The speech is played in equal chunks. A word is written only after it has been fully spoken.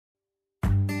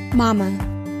Mama,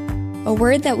 a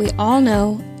word that we all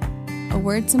know, a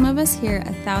word some of us hear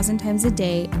 1,000 times a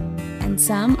day, and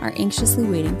some are anxiously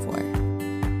waiting for.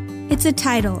 It's a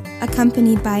title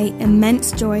accompanied by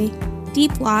immense joy,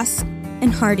 deep loss,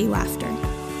 and hearty laughter.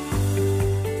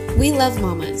 We love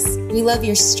mamas. We love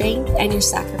your strength and your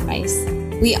sacrifice.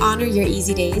 We honor your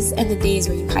easy days and the days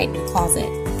where you hide in the closet.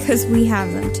 Because we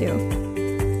have them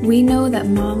too. We know that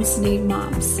moms need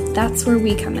moms. That's where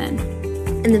we come in.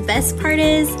 And the best part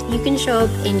is, you can show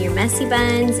up in your messy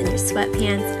buns and your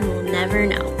sweatpants and we'll never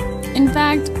know. In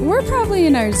fact, we're probably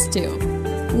in ours too.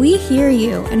 We hear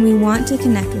you and we want to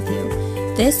connect with you.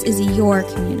 This is your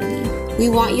community. We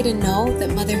want you to know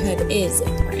that motherhood is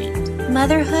important.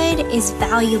 Motherhood is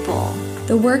valuable.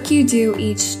 The work you do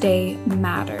each day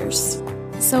matters.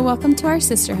 So welcome to our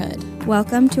sisterhood.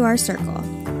 Welcome to our circle.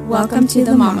 Welcome to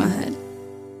the mamahood.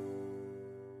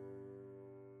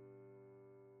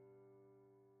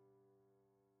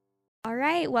 All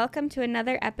right, welcome to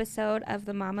another episode of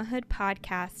the Mamahood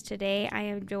podcast. Today I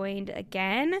am joined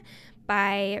again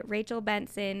by Rachel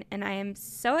Benson, and I am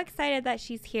so excited that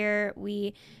she's here.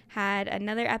 We had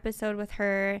another episode with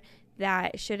her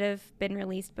that should have been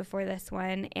released before this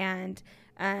one, and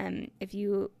if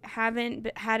you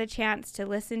haven't had a chance to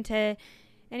listen to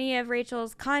any of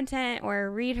Rachel's content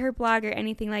or read her blog or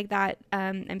anything like that,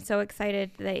 I'm so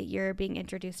excited that you're being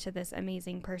introduced to this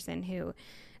amazing person who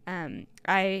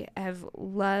I have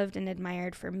loved and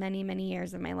admired for many, many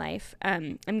years of my life.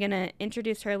 I'm going to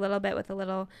introduce her a little bit with a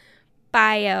little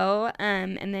bio,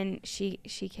 and then she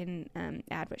can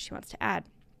add what she wants to add.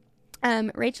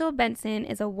 Rachel Benson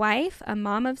is a wife, a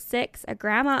mom of 6, a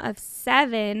grandma of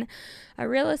 7, a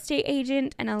real estate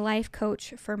agent, and a life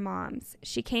coach for moms.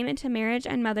 She came into marriage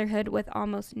and motherhood with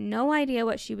almost no idea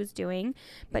what she was doing,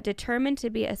 but determined to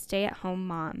be a stay-at-home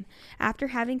mom. After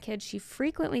having kids, she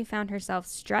frequently found herself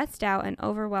stressed out and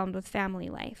overwhelmed with family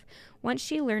life. Once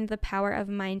she learned the power of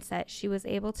mindset, she was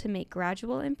able to make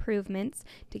gradual improvements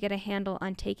to get a handle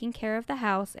on taking care of the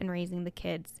house and raising the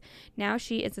kids. Now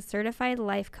she is a certified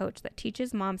life coach that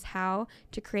teaches moms how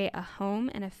to create a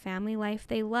home and a family life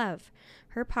they love.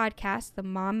 Her podcast, The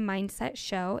Mom Mindset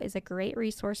Show, is a great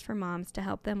resource for moms to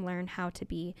help them learn how to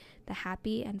be the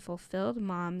happy and fulfilled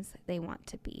moms they want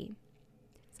to be.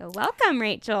 So welcome,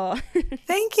 Rachel.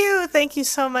 Thank you. Thank you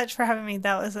so much for having me.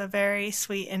 That was a very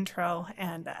sweet intro,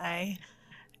 and I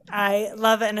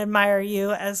love and admire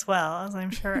you as well, as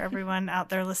I'm sure everyone out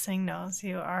there listening knows.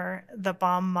 You are the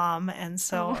bomb mom and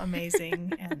so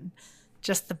amazing and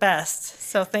just the best.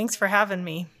 So thanks for having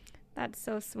me. That's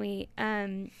so sweet.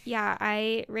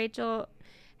 Rachel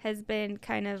has been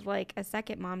kind of like a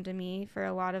second mom to me for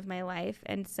a lot of my life,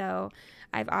 and so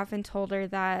I've often told her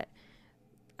that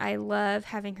I love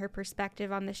having her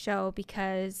perspective on the show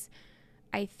because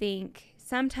I think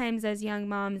sometimes as young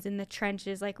moms in the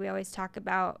trenches, like we always talk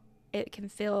about, it can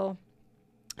feel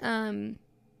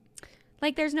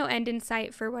like there's no end in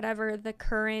sight for whatever the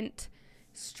current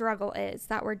struggle is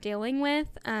that we're dealing with.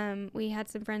 We had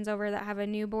some friends over that have a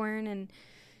newborn and,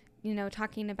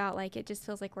 talking about like it just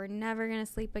feels like we're never going to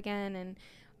sleep again. And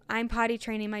I'm potty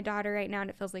training my daughter right now and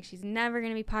it feels like she's never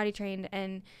going to be potty trained.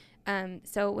 And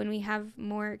so when we have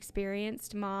more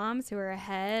experienced moms who are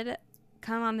ahead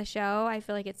come on the show, I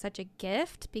feel like it's such a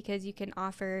gift because you can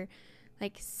offer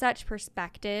like such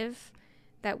perspective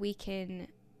that we can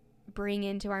bring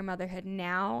into our motherhood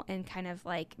now and kind of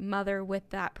like mother with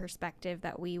that perspective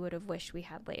that we would have wished we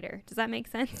had later. Does that make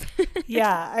sense?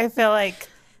 Yeah, I feel like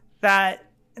that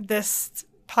this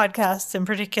podcast in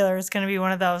particular is going to be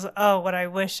one of those, what I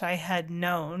wish I had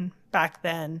known back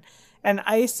then. And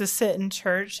I used to sit in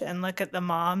church and look at the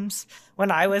moms when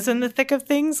I was in the thick of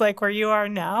things, like where you are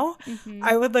now. Mm-hmm.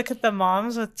 I would look at the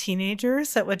moms with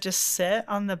teenagers that would just sit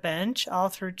on the bench all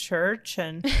through church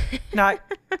and not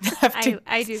have to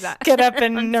I do that. Get up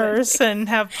and nurse and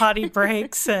have potty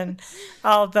breaks and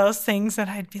all those things. And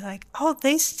I'd be like,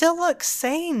 they still look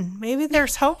sane. Maybe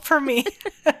there's hope for me.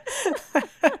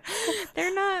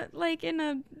 They're not like in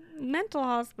a mental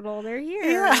hospital. They're here.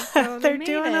 Yeah, so they're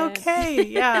doing okay.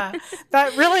 Yeah,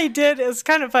 that really did. It's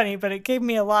kind of funny, but it gave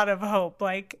me a lot of hope.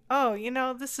 Like,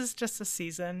 this is just a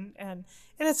season, and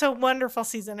it's a wonderful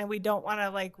season, and we don't want to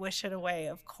like wish it away,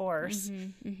 of course,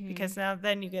 because now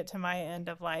then you get to my end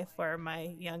of life where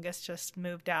my youngest just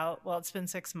moved out. Well, it's been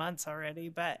 6 months already,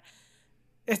 but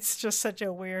it's just such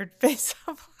a weird phase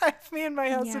of life. Me and my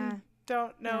husband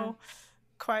don't know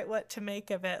quite what to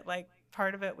make of it. Like,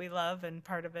 part of it we love and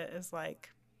part of it is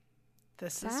like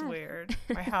This is weird.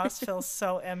 My house feels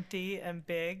so empty and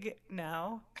big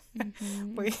now.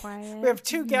 Quiet. We have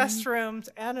 2 guest rooms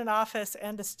and an office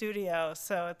and a studio,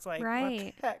 so it's like,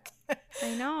 Right. what the heck?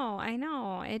 I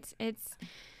know. It's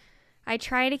I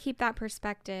try to keep that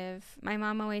perspective. My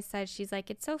mom always says, she's like,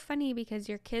 it's so funny because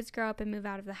your kids grow up and move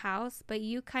out of the house, but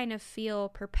you kind of feel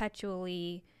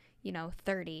perpetually,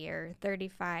 30 or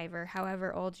 35 or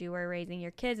however old you were raising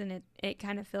your kids. And it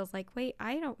kind of feels like, wait,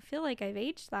 I don't feel like I've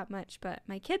aged that much, but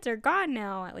my kids are gone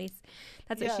now. At least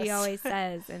that's what she always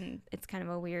says. And it's kind of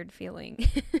a weird feeling.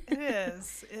 It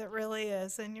is. It really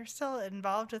is. And you're still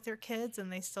involved with your kids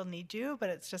and they still need you, but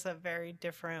it's just a very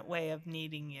different way of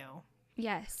needing you.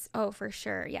 Yes. Oh, for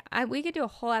sure. Yeah. We could do a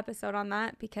whole episode on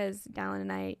that because Dallin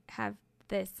and I have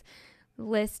this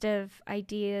list of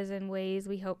ideas and ways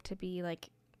we hope to be like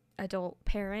adult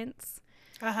parents.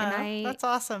 And that's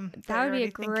awesome. That would be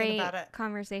a great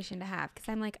conversation to have because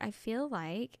I'm like, I feel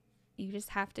like you just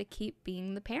have to keep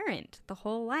being the parent the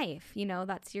whole life.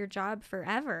 That's your job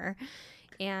forever.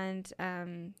 And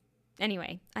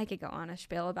anyway, I could go on a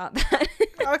spiel about that.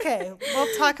 Okay,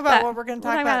 we'll talk about what we're going to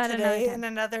talk about today. And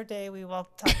another day we will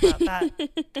talk about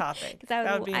that topic.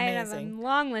 That would be amazing. I have a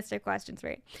long list of questions for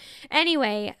you.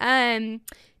 Anyway,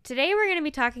 today we're going to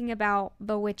be talking about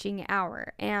the witching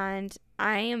hour. And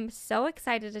I am so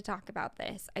excited to talk about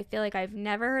this. I feel like I've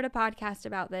never heard a podcast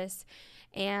about this.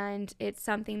 And it's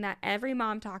something that every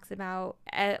mom talks about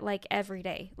like every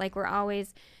day. Like we're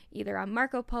always either on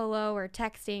Marco Polo or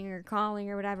texting or calling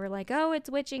or whatever, like, oh, it's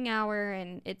witching hour.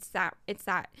 And it's that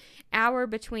hour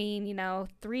between,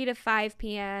 3 to 5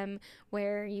 p.m.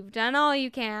 where you've done all you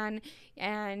can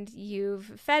and you've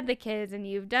fed the kids and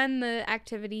you've done the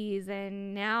activities.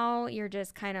 And now you're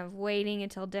just kind of waiting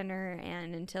until dinner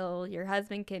and until your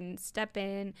husband can step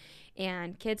in,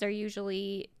 and kids are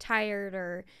usually tired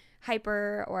or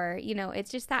hyper or,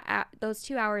 it's just that those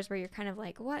 2 hours where you're kind of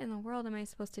like, what in the world am I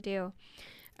supposed to do?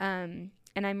 And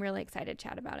I'm really excited to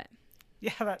chat about it.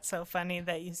 Yeah, that's so funny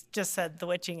that you just said the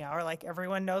witching hour. Like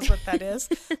everyone knows what that is.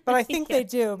 But I think they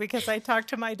do because I talked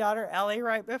to my daughter Ellie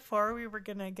right before we were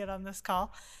going to get on this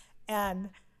call. And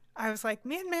I was like,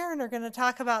 me and Marin are going to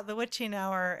talk about the witching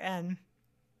hour. And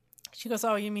she goes,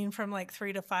 oh, you mean from like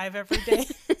 3 to 5 every day?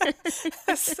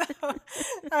 So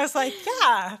I was like,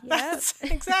 yeah, that's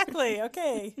exactly.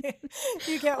 Okay.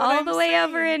 You get what all the way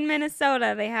over in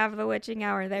Minnesota, they have the witching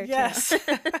hour there too. Yes,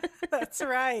 that's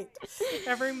right.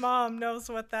 Every mom knows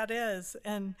what that is.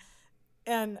 And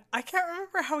I can't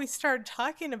remember how we started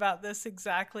talking about this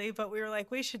exactly, but we were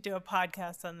like, we should do a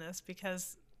podcast on this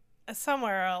because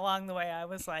somewhere along the way I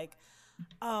was like,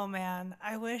 oh man,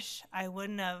 I wish I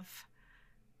wouldn't have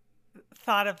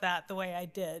thought of that the way I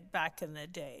did back in the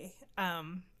day.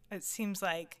 It seems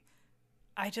like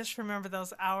I just remember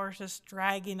those hours just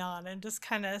dragging on and just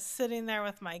kind of sitting there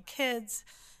with my kids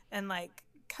and like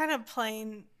kind of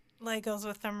playing Legos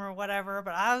with them or whatever,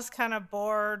 but I was kind of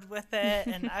bored with it.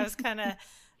 And I was kind of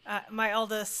my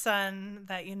oldest son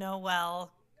that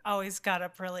well always got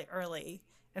up really early,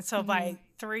 and so by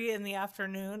 3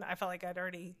 p.m, I felt like I'd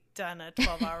already done a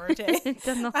 12-hour day.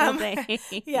 Done the whole day.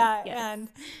 Yeah. Yes.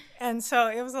 And so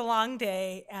it was a long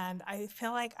day, and I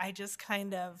feel like I just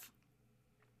kind of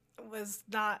was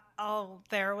not all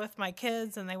there with my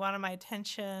kids, and they wanted my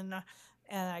attention,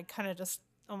 and I kind of just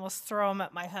almost throw them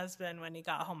at my husband when he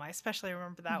got home. I especially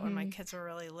remember that when my kids were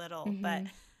really little. But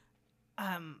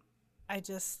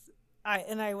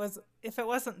if it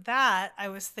wasn't that, I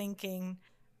was thinking,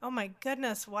 oh my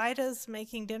goodness, why does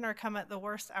making dinner come at the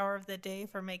worst hour of the day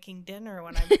for making dinner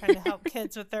when I'm trying to help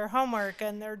kids with their homework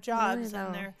and their jobs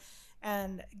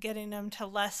and getting them to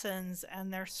lessons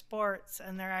and their sports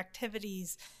and their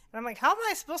activities? And I'm like, how am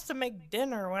I supposed to make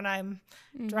dinner when I'm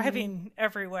driving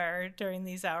everywhere during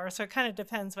these hours? So it kind of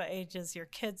depends what ages your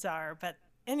kids are. But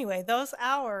anyway, those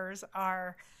hours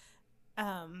are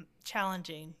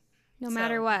challenging. No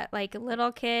matter what, like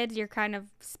little kids, you're kind of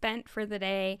spent for the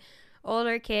day.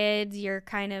 Older kids, you're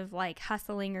kind of like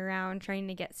hustling around, trying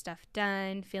to get stuff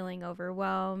done, feeling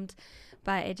overwhelmed,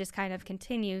 but it just kind of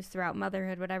continues throughout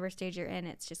motherhood, whatever stage you're in.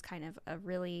 It's just kind of a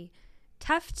really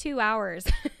tough 2 hours.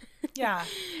 Yeah.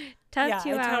 Tough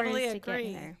 2 hours I totally to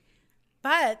agree. get there.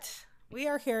 But we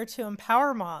are here to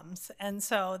empower moms, and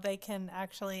so they can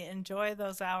actually enjoy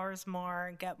those hours more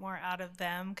and get more out of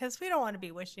them, because we don't want to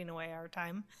be wishing away our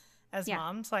time as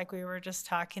moms, like we were just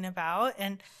talking about.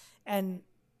 And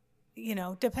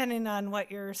depending on what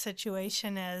your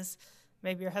situation is,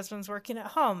 maybe your husband's working at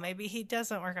home, maybe he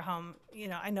doesn't work at home.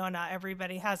 I know not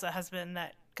everybody has a husband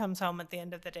that comes home at the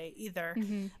end of the day either.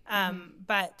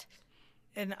 But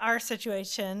in our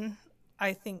situation,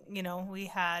 I think, we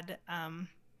had,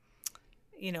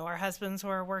 our husbands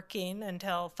were working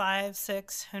until 5,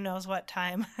 6, who knows what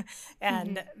time.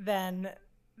 And then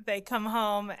they come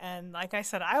home, and like I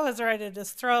said, I was ready to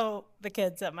just throw the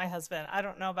kids at my husband. I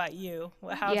don't know about you.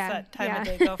 How's that time of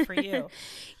day go for you?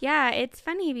 Yeah, it's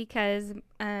funny because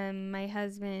my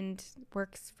husband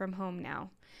works from home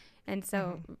now. And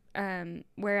so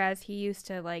whereas he used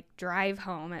to like drive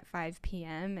home at 5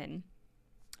 p.m. and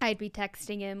I'd be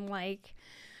texting him like,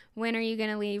 when are you going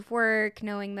to leave work,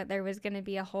 knowing that there was going to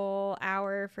be a whole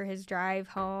hour for his drive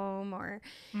home, or,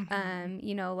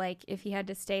 like if he had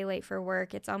to stay late for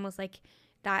work, it's almost like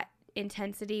that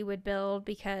intensity would build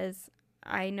because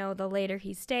I know the later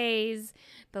he stays,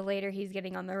 the later he's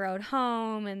getting on the road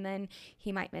home, and then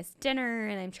he might miss dinner,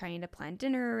 and I'm trying to plan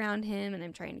dinner around him, and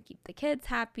I'm trying to keep the kids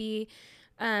happy.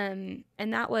 And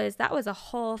that was a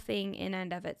whole thing in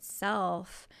and of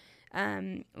itself,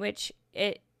 which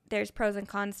there's pros and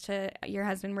cons to your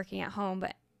husband working at home,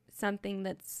 but something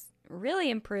that's really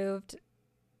improved,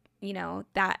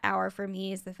 that hour for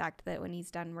me is the fact that when he's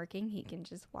done working, he can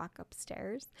just walk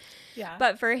upstairs. Yeah.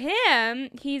 But for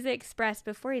him, he's expressed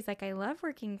before, he's like, I love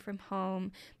working from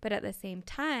home, but at the same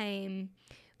time,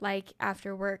 like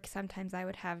after work, sometimes I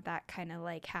would have that kind of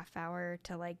like half hour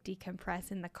to like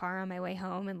decompress in the car on my way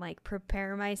home and like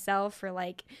prepare myself for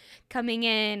like coming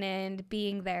in and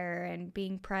being there and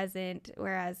being present.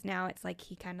 Whereas now it's like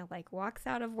he kind of like walks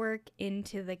out of work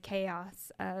into the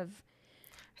chaos of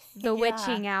the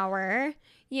witching hour,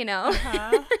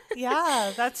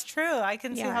 Yeah, that's true. I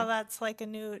can see how that's like a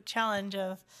new challenge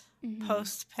of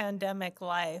post-pandemic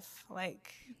life,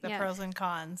 like the pros and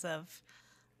cons of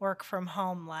work from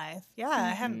home life. Yeah, I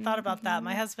hadn't thought about that.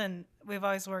 My husband, we've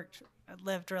always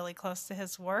lived really close to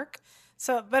his work.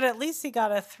 So, but at least he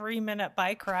got a 3-minute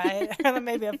bike ride, or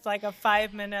maybe like a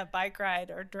 5-minute bike ride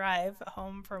or drive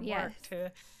home from work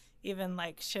to even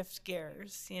like shift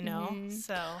gears,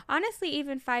 So honestly,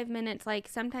 even 5 minutes, like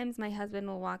sometimes my husband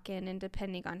will walk in, and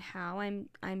depending on how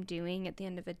I'm doing at the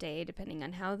end of the day, depending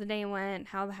on how the day went,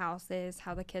 how the house is,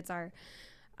 how the kids are,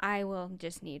 I will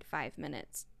just need 5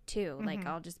 minutes too. Like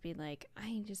I'll just be like,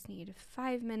 I just need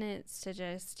 5 minutes to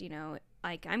just,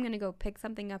 like I'm gonna go pick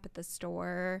something up at the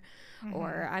store,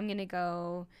 or I'm gonna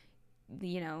go,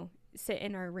 sit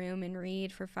in our room and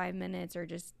read for 5 minutes, or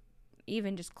just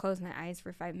even just close my eyes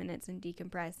for 5 minutes and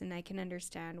decompress. And I can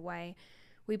understand why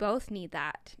we both need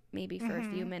that, maybe for a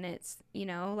few minutes,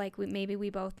 like maybe we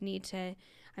both need to,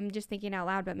 I'm just thinking out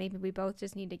loud, but maybe we both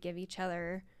just need to give each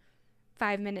other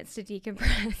 5 minutes to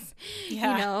decompress,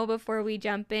 before we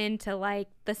jump into like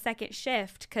the second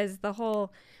shift. Cause the whole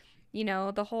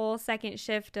second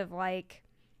shift of like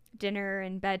dinner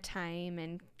and bedtime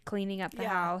and cleaning up the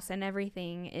house and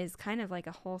everything is kind of like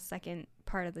a whole second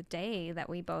part of the day that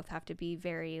we both have to be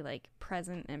very like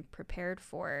present and prepared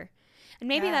for. And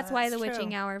maybe that's why the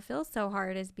witching hour feels so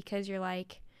hard, is because you're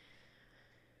like,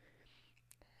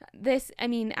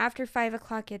 after 5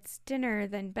 o'clock, it's dinner,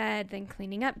 then bed, then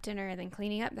cleaning up dinner, then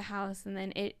cleaning up the house. And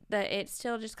then it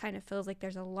still just kind of feels like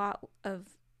there's a lot of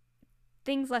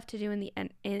things left to do in the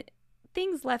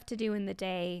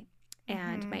day.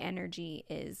 And my energy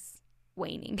is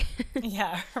waning.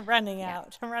 Running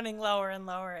out, running lower and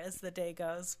lower as the day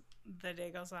goes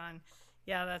on.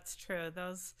 Yeah, that's true.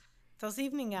 Those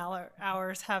evening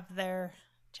hours have their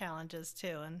challenges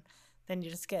too. And then you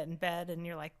just get in bed and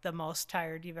you're like the most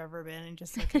tired you've ever been, and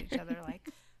just look at each other like,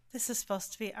 this is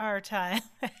supposed to be our time.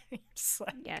 You're just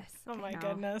like, yes. Oh my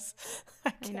goodness.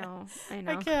 I know.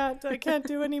 I can't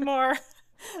do anymore.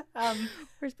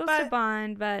 We're supposed to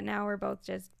bond, but now we're both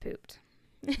just pooped.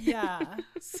 Yeah.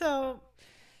 So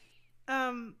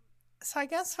I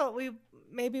guess what we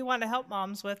maybe want to help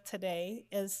moms with today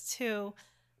is to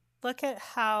look at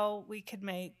how we could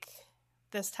make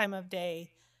this time of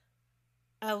day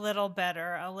a little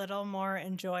better, a little more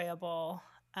enjoyable,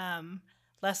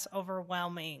 less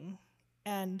overwhelming.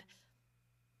 And,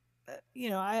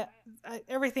 I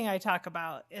everything I talk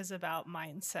about is about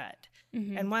mindset.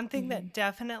 And one thing that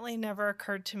definitely never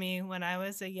occurred to me when I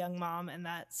was a young mom in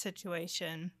that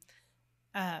situation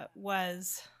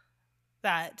was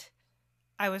that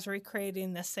I was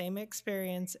recreating the same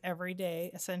experience every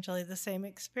day, essentially the same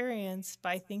experience,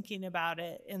 by thinking about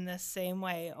it in the same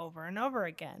way over and over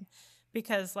again.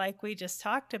 Because like we just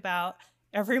talked about,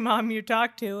 every mom you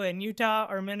talk to in Utah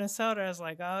or Minnesota is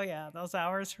like, oh yeah, those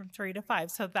hours from 3 to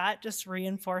 5. So that just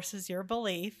reinforces your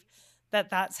belief that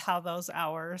that's how those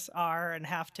hours are and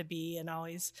have to be, and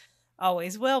always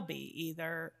will be,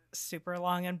 either super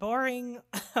long and boring,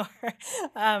 or,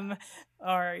 um,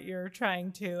 or you're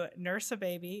trying to nurse a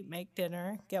baby, make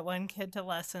dinner, get one kid to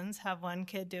lessons, have one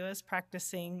kid do his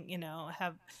practicing,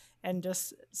 and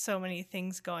just so many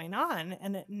things going on.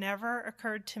 And it never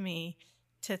occurred to me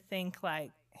to think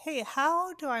like, hey,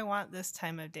 how do I want this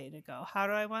time of day to go? How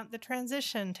do I want the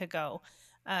transition to go?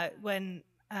 When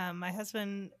my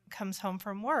husband comes home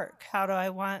from work, how do I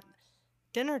want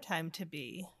dinner time to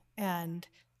be? And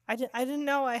I didn't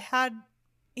know I had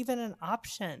even an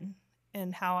option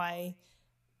in how I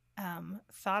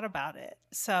thought about it.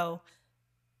 So,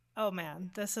 oh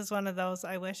man, this is one of those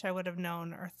I wish I would have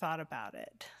known or thought about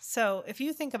it. So if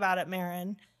you think about it,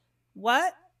 Marin,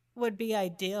 what would be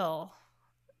ideal,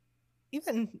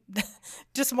 even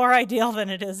just more ideal than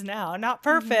it is now? Not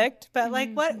perfect, but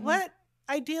like what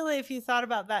ideally, if you thought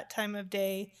about that time of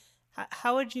day,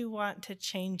 how would you want to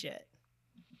change it?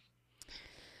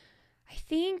 I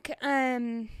think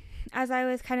as I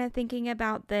was kind of thinking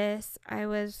about this, I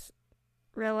was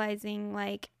realizing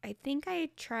like I think I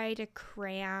try to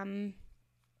cram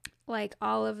like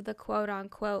all of the quote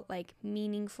unquote like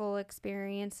meaningful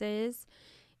experiences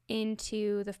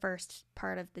into the first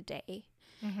part of the day.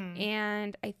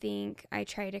 And I think I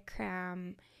try to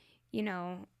cram,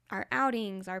 our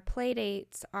outings, our play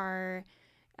dates, our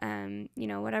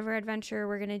whatever adventure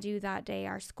we're going to do that day,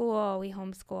 our school, we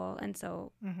homeschool. And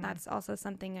so that's also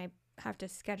something I have to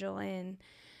schedule in.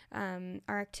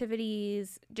 Our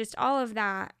activities, just all of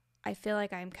that, I feel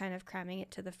like I'm kind of cramming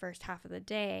it to the first half of the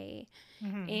day.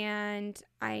 And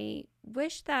I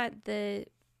wish that the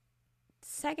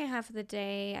second half of the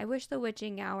day, I wish the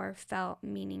witching hour felt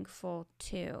meaningful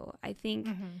too. I think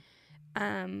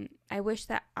I wish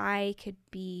that I could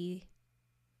be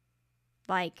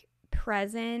like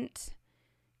present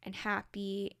and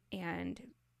happy and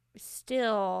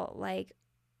still like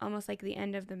almost like the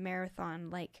end of the marathon,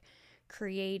 like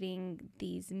creating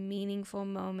these meaningful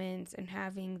moments and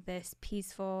having this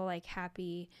peaceful, like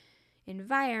happy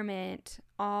environment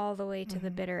all the way to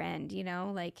the bitter end,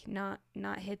 like not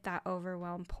hit that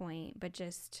overwhelm point, but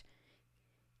just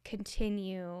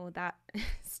continue that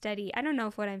steady. I don't know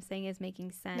if what I'm saying is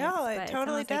making sense. No, it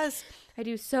totally does. Like I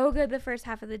do so good the first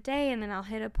half of the day and then I'll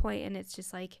hit a point and it's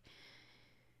just like,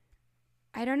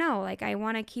 I don't know, like I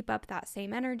want to keep up that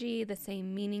same energy, the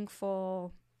same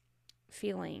meaningful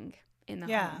feeling in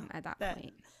the home at that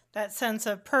point. That sense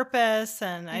of purpose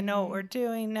and I know what we're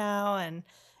doing now and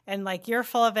like you're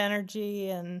full of energy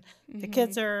and the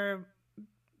kids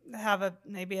have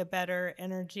maybe a better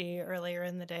energy earlier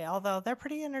in the day, although they're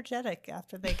pretty energetic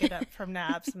after they get up from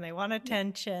naps and they want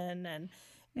attention and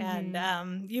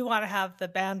you want to have the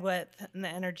bandwidth and the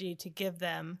energy to give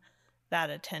them that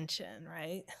attention,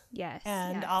 right? Yes.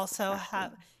 And yes, also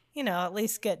exactly. have, at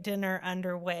least get dinner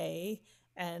underway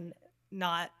and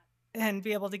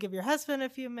be able to give your husband a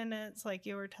few minutes like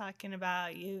you were talking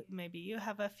about. Maybe you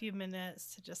have a few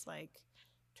minutes to just like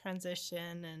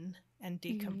transition and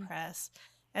decompress.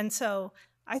 And so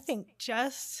I think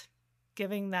just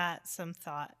giving that some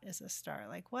thought is a start.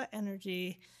 Like what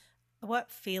energy,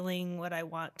 what feeling would I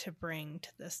want to bring to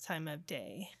this time of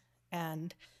day?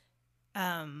 And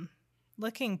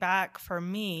looking back for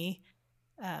me,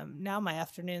 now my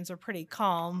afternoons are pretty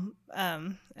calm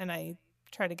and I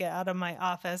try to get out of my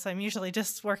office. I'm usually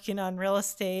just working on real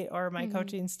estate or my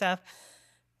coaching stuff.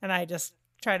 And I just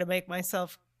try to make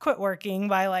myself quit working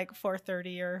by like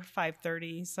 4:30 or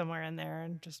 5:30, somewhere in there,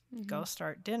 and just go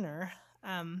start dinner.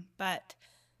 But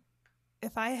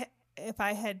if I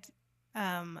had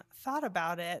thought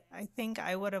about it, I think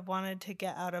I would have wanted to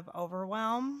get out of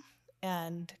overwhelm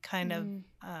and kind of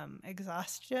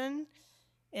exhaustion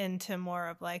into more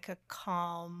of like a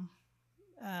calm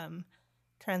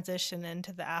transition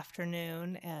into the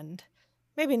afternoon, and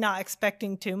maybe not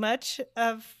expecting too much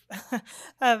of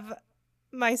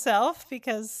myself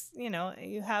because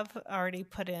you have already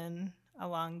put in a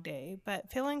long day, but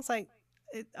feelings like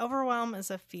overwhelm is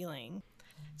a feeling.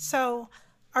 So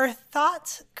our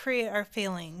thoughts create our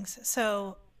feelings.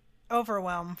 So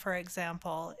overwhelm, for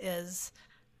example, is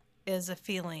a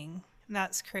feeling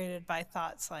that's created by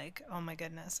thoughts like, oh my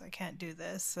goodness, I can't do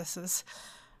this. This is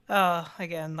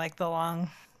again, like the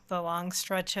long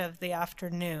stretch of the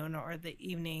afternoon or the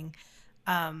evening.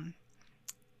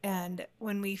 And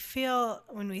when we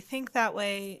think that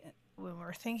way, when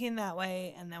we're thinking that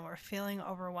way, and then we're feeling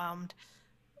overwhelmed,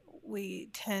 we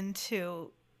tend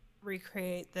to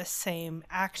recreate the same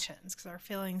actions because our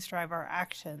feelings drive our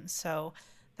actions. So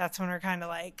that's when we're kind of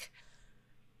like,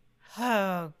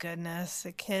 Oh goodness,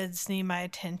 the kids need my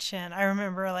attention. I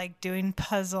remember like doing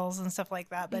puzzles and stuff like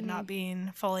that, but not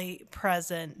being fully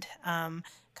present.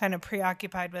 Kind of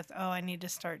preoccupied with, oh, I need to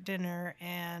start dinner,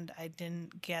 and I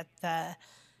didn't get the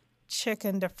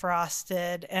chicken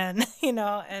defrosted, and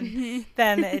and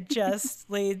then it just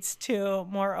leads to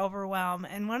more overwhelm.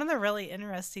 And one of the really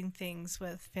interesting things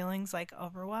with feelings like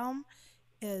overwhelm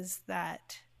is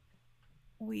that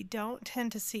we don't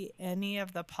tend to see any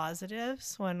of the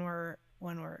positives when we're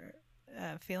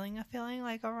feeling a feeling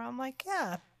like overwhelmed. Like,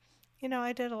 yeah,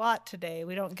 I did a lot today.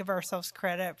 We don't give ourselves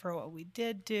credit for what we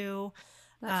did do.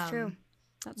 That's true.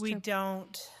 We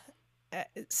don't.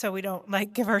 So we don't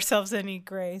like give ourselves any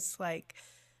grace. Like,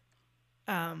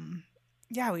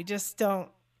 we just don't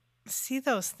see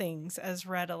those things as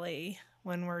readily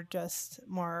when we're just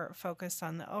more focused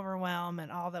on the overwhelm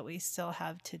and all that we still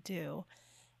have to do.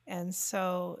 And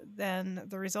so then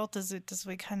the result is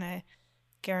we kind of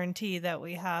guarantee that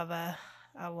we have a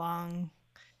long,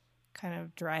 kind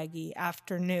of draggy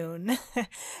afternoon.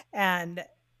 And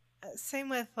same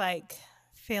with like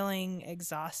feeling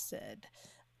exhausted.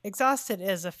 Exhausted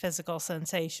is a physical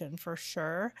sensation for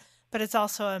sure, but it's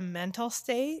also a mental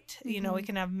state. We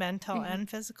can have mental and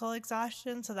physical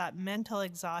exhaustion. So that mental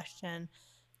exhaustion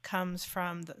comes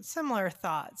from the similar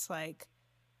thoughts like,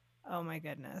 oh my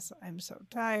goodness, I'm so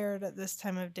tired at this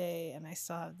time of day, and I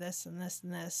still have this and this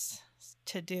and this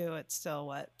to do. It's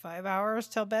still 5 hours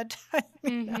till bedtime?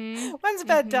 When's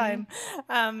bedtime?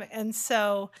 And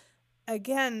so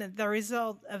again, the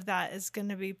result of that is going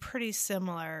to be pretty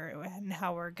similar in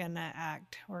how we're going to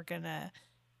act. We're going to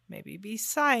maybe be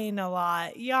sighing a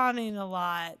lot, yawning a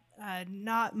lot,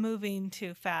 not moving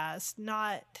too fast,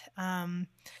 not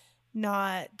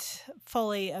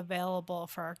fully available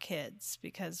for our kids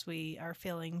because we are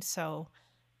feeling so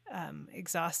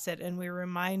exhausted. And we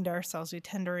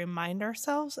tend to remind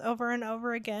ourselves over and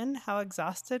over again how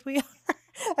exhausted we are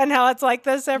and how it's like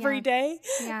this every day.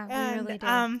 Yeah, and, we really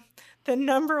do. The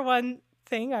number one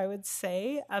thing I would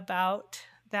say about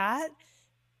that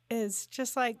is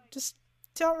just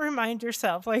don't remind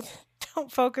yourself, like,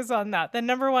 don't focus on that. The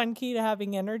number one key to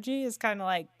having energy is kind of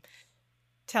like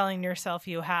telling yourself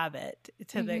you have it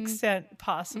to the extent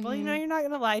possible. You're not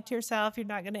going to lie to yourself. You're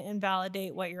not going to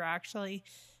invalidate what you're actually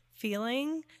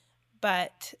feeling,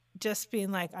 but just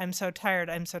being like, I'm so tired,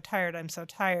 I'm so tired, I'm so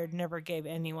tired, never gave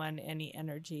anyone any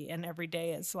energy. And every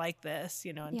day is like this,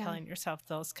 and telling yourself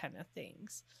those kind of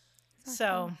things.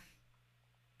 Exactly.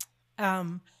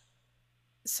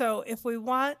 So if we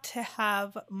want to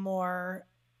have more,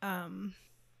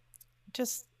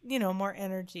 more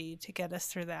energy to get us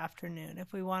through the afternoon,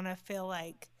 if we want to feel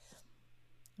like,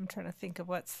 I'm trying to think of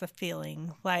what's the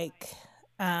feeling like,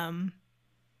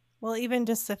 even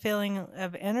just the feeling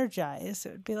of energized,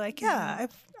 it would be like,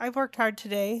 I've worked hard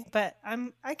today, but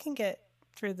I can get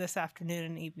through this afternoon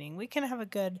and evening. We can have a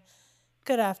good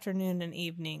afternoon and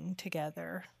evening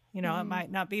together. It might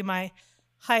not be my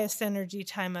highest energy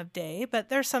time of day, but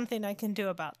there's something I can do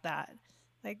about that.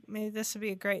 Like, maybe this would be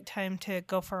a great time to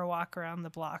go for a walk around the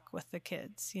block with the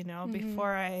kids,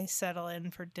 before I settle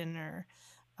in for dinner.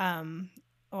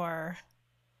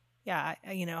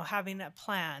 Having a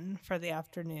plan for the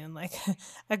afternoon, like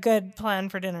a good plan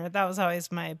for dinner. That was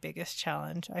always my biggest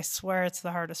challenge. I swear it's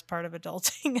the hardest part of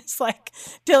adulting. It's like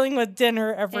dealing with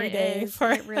dinner every day.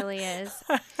 It really is.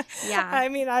 Yeah. I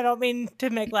mean, I don't mean to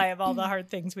make light of all the hard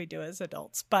things we do as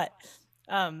adults, but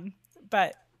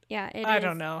yeah, I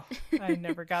don't know. I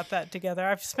never got that together.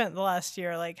 I've spent the last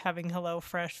year like having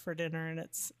HelloFresh for dinner, and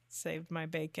it's saved my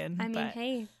bacon. I mean,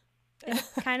 hey,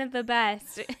 it's kind of the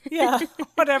best. Yeah,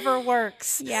 whatever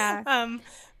works. Yeah.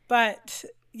 But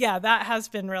yeah, that has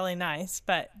been really nice.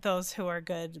 But those who are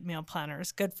good meal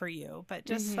planners, good for you. But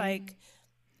just like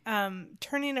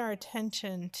turning our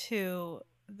attention to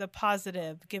the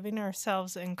positive, giving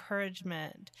ourselves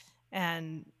encouragement,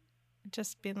 and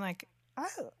just being like,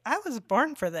 I was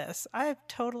born for this. I've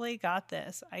totally got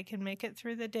this. I can make it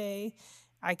through the day.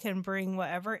 I can bring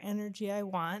whatever energy I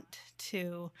want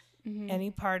to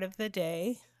any part of the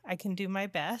day. I can do my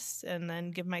best and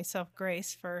then give myself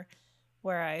grace for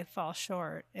where I fall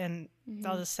short. And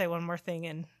I'll just say one more thing.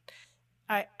 And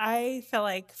I feel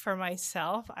like for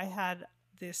myself, I had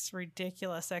this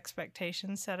ridiculous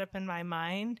expectation set up in my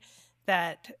mind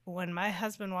that when my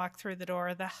husband walked through the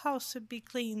door, the house would be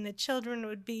clean, the children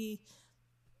would be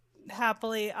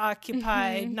happily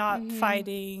occupied, not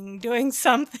fighting, doing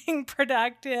something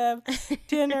productive.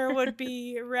 Dinner would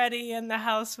be ready and the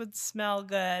house would smell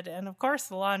good. And of course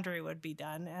the laundry would be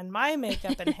done and my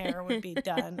makeup and hair would be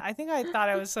done. I think I thought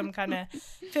I was some kind of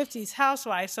 50s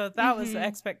housewife. So that was the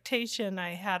expectation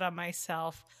I had on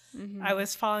myself. I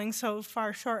was falling so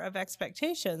far short of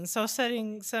expectations. So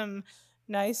setting some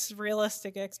nice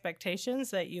realistic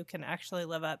expectations that you can actually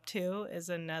live up to is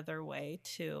another way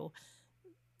to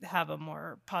have a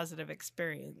more positive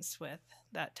experience with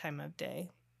that time of day.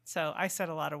 So I said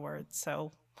a lot of words.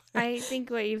 So I think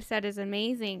what you've said is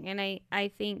amazing. And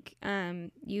I think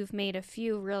you've made a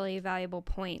few really valuable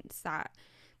points that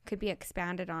could be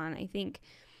expanded on. I think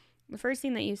the first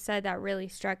thing that you said that really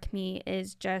struck me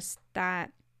is just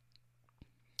that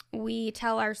we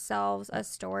tell ourselves a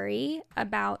story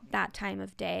about that time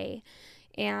of day.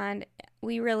 And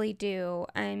we really do.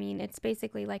 I mean, it's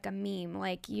basically like a meme.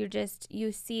 Like you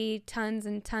see tons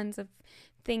and tons of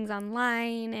things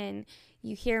online, and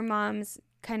you hear moms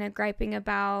kind of griping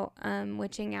about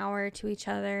witching hour to each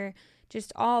other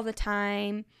just all the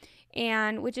time.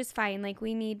 And which is fine. Like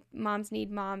moms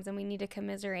need moms, and we need to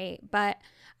commiserate. But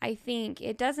I think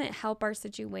it doesn't help our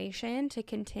situation to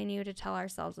continue to tell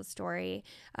ourselves a story,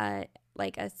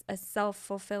 like a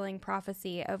self-fulfilling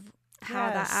prophecy of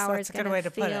how that hour is going to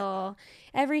feel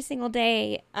every single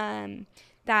day.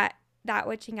 That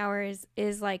witching hour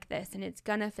is like this, and it's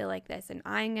going to feel like this, and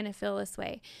I'm going to feel this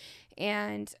way.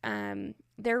 And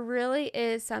there really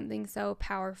is something so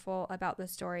powerful about the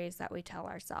stories that we tell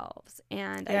ourselves.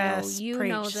 And yes, I know you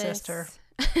preach, know this. Sister.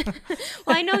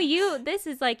 Well, I know this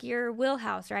is like your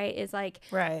wheelhouse, right? Is like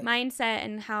right. mindset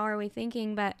and how are we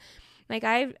thinking. But like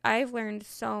I've learned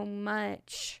so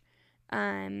much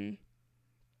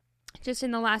just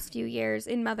in the last few years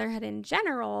in motherhood in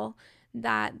general,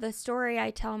 that the story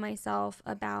I tell myself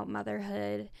about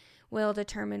motherhood will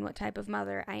determine what type of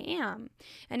mother I am.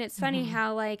 And it's funny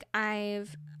how like I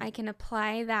can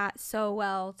apply that so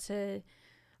well to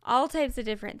all types of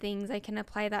different things. I can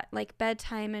apply that, like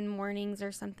bedtime and mornings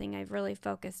are something I've really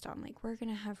focused on. Like we're going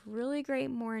to have really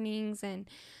great mornings, and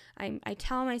I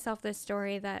tell myself this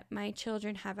story that my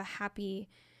children have a happy,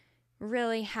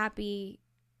 really happy,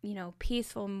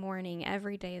 peaceful morning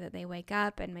every day that they wake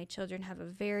up, and my children have a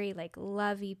very like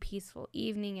lovey, peaceful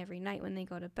evening every night when they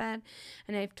go to bed.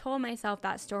 And I've told myself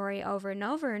that story over and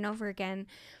over and over again,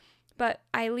 but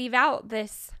I leave out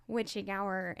this witching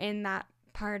hour in that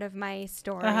part of my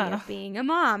story of being a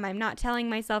mom. I'm not telling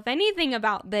myself anything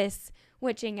about this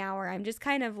witching hour. I'm just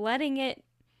kind of letting it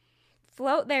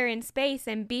float there in space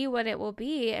and be what it will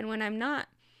be. And when I'm not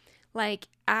like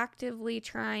actively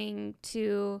trying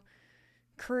to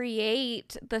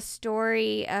create the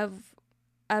story of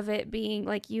it being,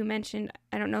 like you mentioned,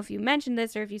 I don't know if you mentioned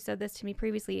this or if you said this to me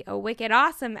previously, a wicked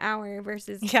awesome hour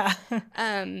versus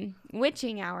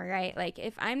witching hour, right? Like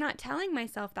if I'm not telling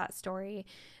myself that story,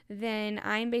 then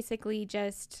I'm basically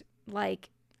just like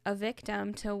a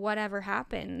victim to whatever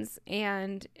happens,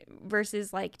 and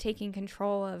versus like taking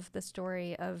control of the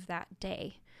story of that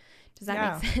day. Does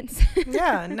that make sense?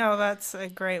 Yeah, no, that's a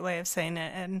great way of saying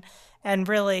it. And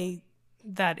really,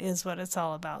 that is what it's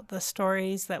all about. The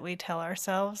stories that we tell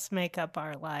ourselves make up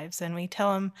our lives, and we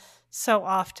tell them so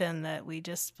often that we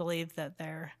just believe that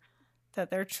they're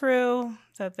true,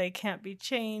 that they can't be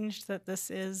changed, that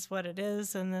this is what it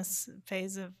is in this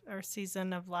phase of our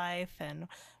season of life, and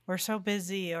we're so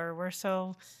busy, or we're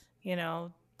so,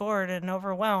 bored and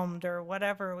overwhelmed, or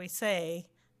whatever we say,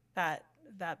 that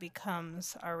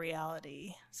becomes our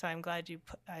reality. So I'm glad you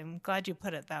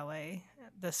put it that way.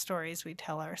 The stories we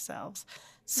tell ourselves.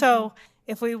 So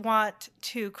if we want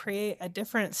to create a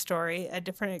different story, a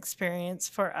different experience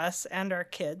for us and our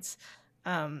kids,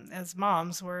 as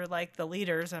moms, we're like the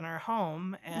leaders in our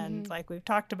home. And like we've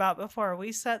talked about before,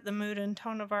 we set the mood and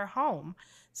tone of our home.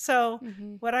 So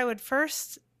what I would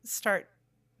first start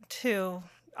to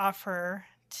offer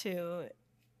to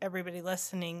everybody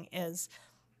listening is,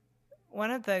 one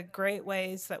of the great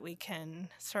ways that we can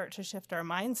start to shift our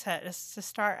mindset is to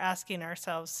start asking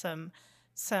ourselves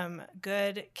some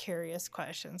good, curious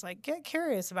questions. Like, get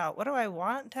curious about, what do I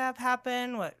want to have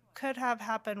happen? What could have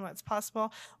happened? What's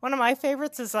possible? One of my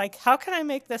favorites is like, how can I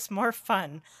make this more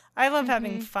fun? I love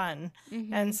having fun.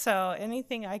 And so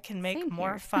anything I can make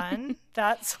more fun,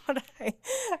 that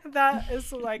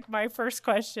is like my first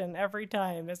question every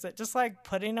time. Is it just like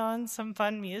putting on some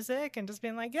fun music and just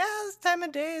being like, yeah, this time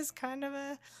of day is kind of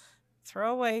a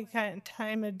throwaway kind of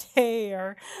time of day,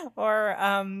 or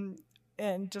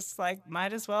and just like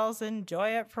might as well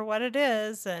enjoy it for what it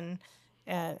is. And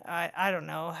I don't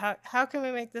know, how can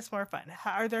we make this more fun?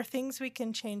 Are there things we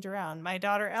can change around? My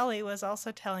daughter Ellie was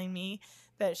also telling me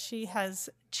that she has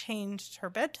changed her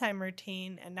bedtime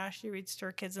routine, and now she reads to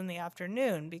her kids in the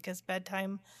afternoon because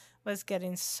bedtime was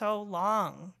getting so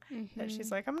long that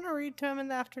she's like, I'm going to read to them in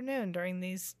the afternoon during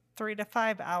these 3 to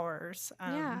 5 hours.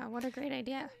 Yeah, what a great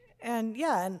idea.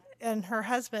 and her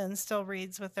husband still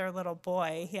reads with their little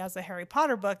boy. He has a Harry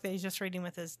Potter book that he's just reading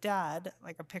with his dad,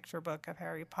 like a picture book of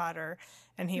Harry Potter,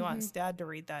 and he wants dad to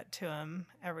read that to him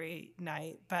every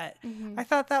night. But I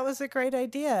thought that was a great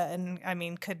idea. And I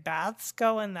mean, could baths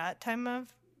go in that time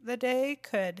of the day?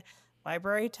 Could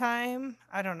library time?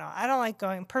 I don't know. I don't like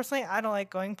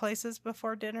going places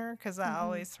before dinner because that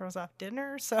always throws off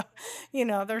dinner. So,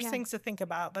 there's things to think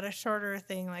about, but a shorter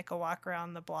thing like a walk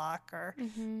around the block or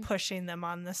pushing them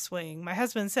on the swing. My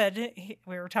husband said,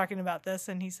 we were talking about this,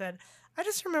 and he said, I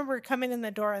just remember coming in the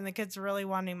door and the kids really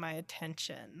wanting my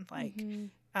attention. Like,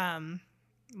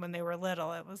 when they were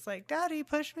little, it was like, Daddy,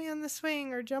 push me on the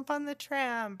swing or jump on the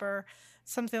tramp or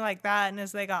something like that. And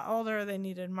as they got older, they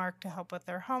needed Mark to help with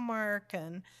their homework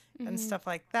and stuff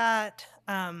like that.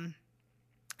 And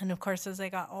of course, as they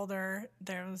got older,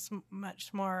 there was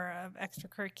much more of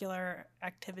extracurricular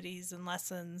activities and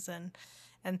lessons and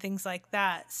things like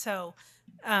that. So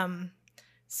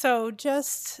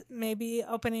just maybe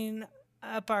opening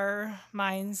up our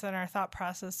minds and our thought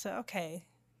process to, okay,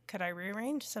 could I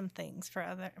rearrange some things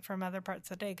from other parts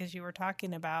of the day? Because you were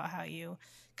talking about how you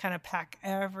kind of pack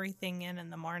everything in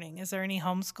the morning. Is there any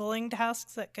homeschooling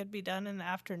tasks that could be done in the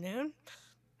afternoon?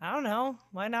 I don't know.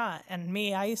 Why not? And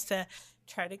me, I used to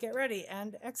try to get ready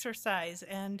and exercise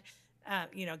and,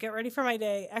 get ready for my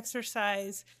day,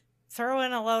 exercise, throw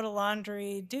in a load of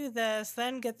laundry, do this,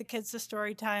 then get the kids to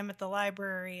story time at the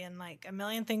library and like a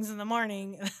million things in the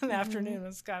morning. And the afternoon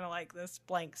was kind of like this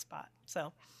blank spot.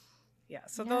 So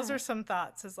those are some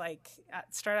thoughts, is like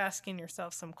start asking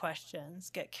yourself some questions,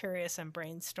 get curious and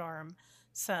brainstorm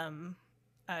some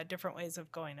different ways of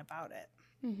going about it.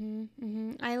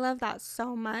 I love that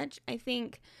so much. I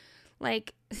think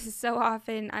like so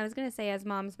often, I was going to say as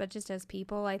moms, but just as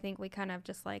people, I think we kind of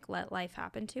just like let life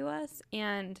happen to us.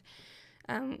 And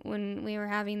when we were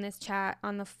having this chat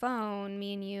on the phone,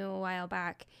 me and you a while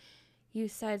back, you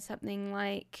said something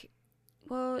like,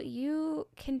 well, you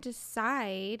can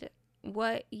decide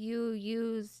what you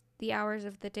use the hours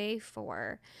of the day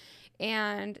for.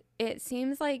 And it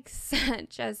seems like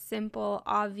such a simple,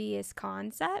 obvious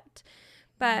concept.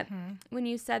 But when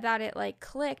you said that, it like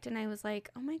clicked, and I was like,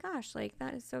 oh my gosh, like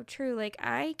that is so true. Like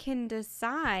I can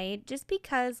decide, just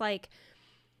because like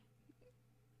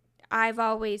I've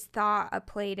always thought a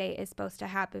play date is supposed to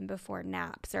happen before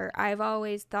naps, or I've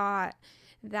always thought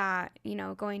that,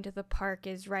 going to the park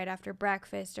is right after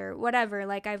breakfast or whatever.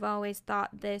 Like I've always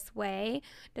thought this way,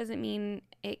 doesn't mean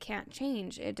it can't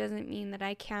change. It doesn't mean that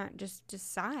I can't just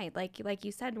decide. Like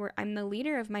you said, I'm the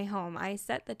leader of my home. I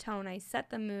set the tone, I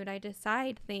set the mood, I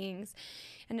decide things.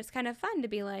 And it's kind of fun to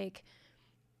be like,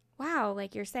 wow,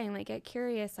 like you're saying, like get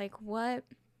curious, like what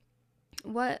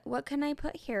can I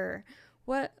put here?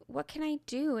 What can I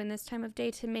do in this time of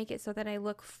day to make it so that I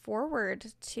look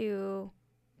forward to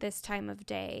this time of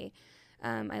day?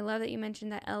 I love that you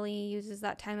mentioned that Ellie uses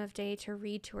that time of day to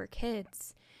read to her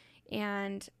kids.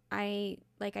 And I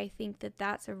think that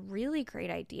that's a really great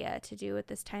idea to do at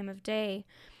this time of day.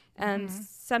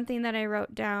 Something that I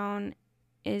wrote down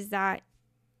is that,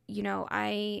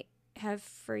 I have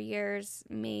for years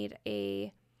made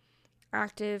a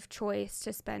active choice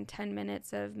to spend 10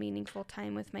 minutes of meaningful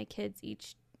time with my kids,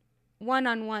 each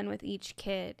one-on-one with each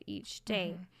kid each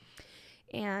day.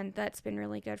 And that's been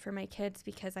really good for my kids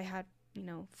because I had,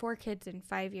 4 kids in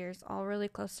 5 years, all really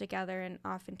close together. And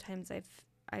oftentimes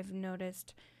I've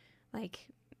noticed like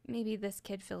maybe this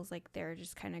kid feels like they're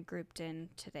just kind of grouped in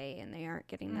today and they aren't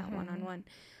getting that one-on-one.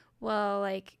 Well,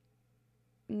 like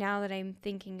now that I'm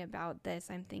thinking about this,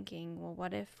 I'm thinking, well,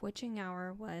 what if witching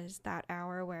hour was that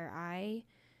hour where I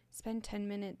spend 10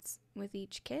 minutes with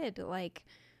each kid? Like,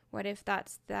 what if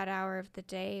that's that hour of the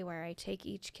day where I take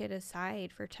each kid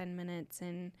aside for 10 minutes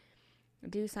and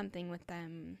do something with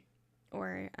them,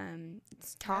 or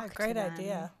talk to them? Great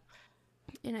idea.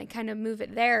 And I kind of move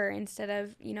it there instead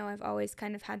of, I've always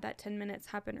kind of had that 10 minutes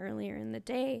happen earlier in the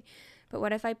day. But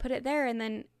what if I put it there and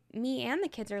then me and the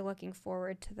kids are looking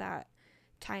forward to that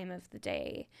time of the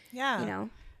day? Yeah.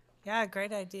 Yeah,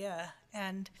 great idea.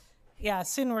 And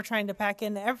soon we're trying to pack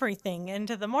in everything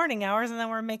into the morning hours, and then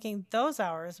we're making those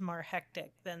hours more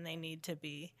hectic than they need to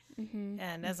be.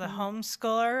 And as a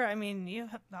homeschooler, I mean,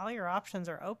 all your options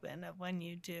are open of when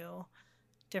you do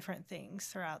different things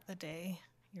throughout the day,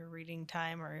 your reading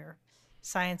time or your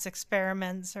science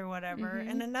experiments or whatever.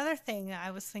 And another thing I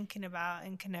was thinking about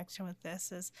in connection with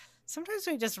this is sometimes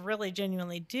we just really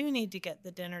genuinely do need to get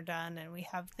the dinner done, and we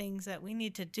have things that we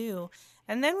need to do.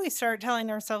 And then we start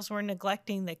telling ourselves we're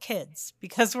neglecting the kids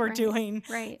because we're doing,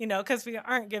 because we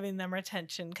aren't giving them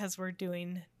attention because we're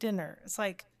doing dinner. It's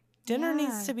like, dinner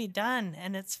needs to be done,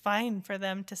 and it's fine for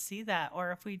them to see that.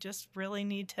 Or if we just really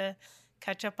need to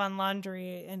catch up on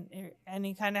laundry and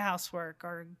any kind of housework,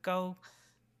 or go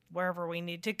wherever we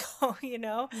need to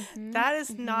go, that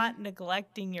is not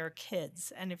neglecting your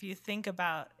kids. And if you think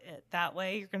about it that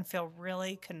way, you're going to feel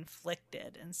really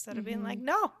conflicted instead of being like,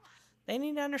 no, they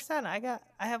need to understand I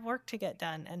have work to get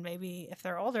done. And maybe if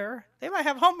they're older, they might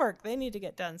have homework they need to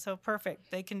get done. So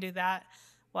perfect. They can do that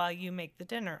while you make the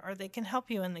dinner, or they can help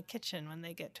you in the kitchen when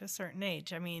they get to a certain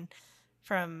age. I mean,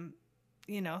 from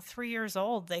 3 years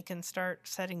old, they can start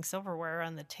setting silverware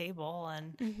on the table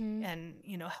and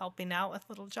helping out with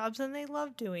little jobs, and they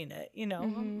love doing it,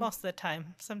 most of the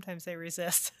time. Sometimes they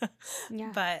resist.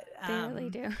 Yeah, but they really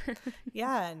do.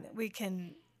 yeah, and we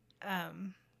can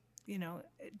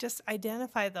just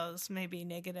identify those maybe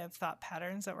negative thought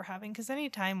patterns that we're having, because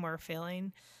anytime we're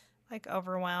feeling like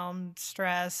overwhelmed,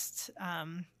 stressed,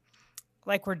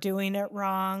 like we're doing it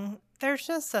wrong, there's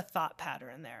just a thought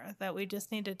pattern there that we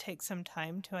just need to take some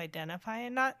time to identify,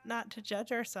 and not to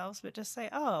judge ourselves, but just say,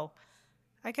 oh,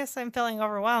 I guess I'm feeling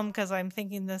overwhelmed because I'm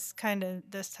thinking this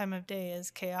time of day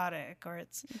is chaotic, or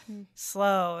it's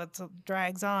slow, it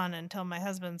drags on until my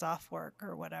husband's off work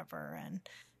or whatever.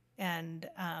 And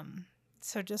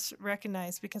so just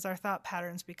recognize, because our thought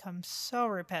patterns become so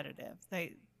repetitive.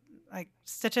 Like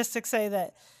statistics say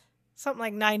that something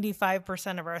like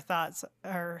 95% of our thoughts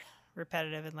are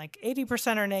repetitive, and like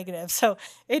 80% are negative. So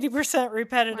 80%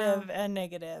 repetitive and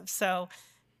negative. So,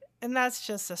 and that's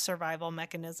just a survival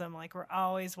mechanism. Like, we're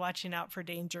always watching out for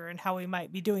danger and how we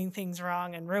might be doing things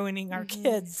wrong and ruining our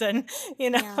kids. And,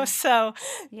 so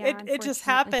it just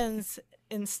happens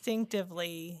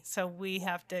instinctively. So we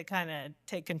have to kind of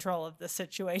take control of the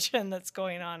situation that's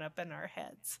going on up in our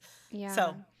heads. Yeah.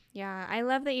 So, yeah, I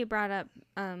love that you brought up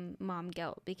mom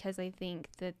guilt, because I think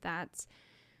that's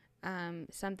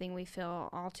something we feel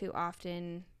all too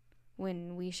often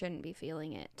when we shouldn't be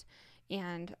feeling it.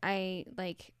 And I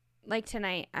like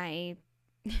tonight, I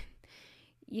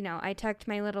I tucked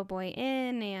my little boy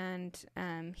in,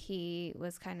 and he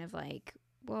was kind of like,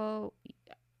 well,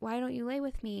 why don't you lay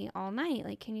with me all night?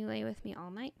 Like, can you lay with me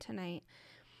all night tonight?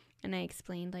 And I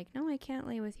explained, like, no, I can't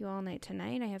lay with you all night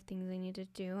tonight. I have things I need to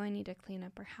do. I need to clean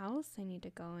up our house. I need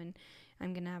to go, and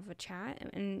I'm going to have a chat.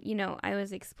 And, I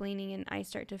was explaining, and I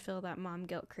start to feel that mom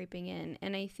guilt creeping in.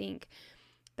 And I think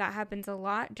that happens a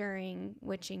lot during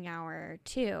witching hour,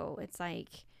 too. It's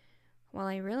like, well,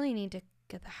 I really need to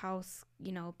get the house,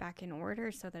 back in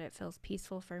order so that it feels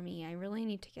peaceful for me. I really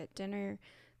need to get dinner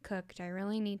cooked. I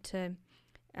really need to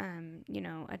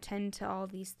attend to all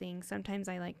these things. Sometimes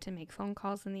I like to make phone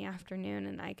calls in the afternoon,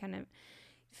 and I kind of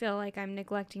feel like I'm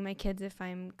neglecting my kids if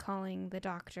I'm calling the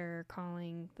doctor or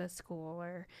calling the school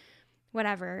or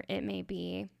whatever it may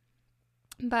be.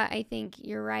 But I think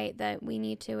you're right that we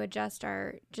need to adjust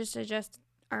our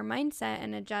mindset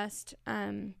and adjust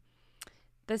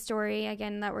the story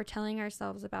again that we're telling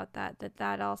ourselves about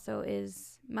that also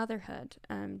is motherhood.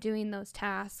 Doing those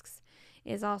tasks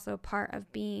is also part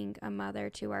of being a mother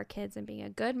to our kids and being a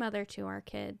good mother to our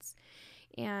kids.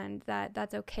 And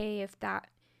that's okay if that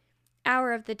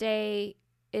hour of the day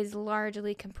is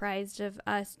largely comprised of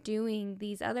us doing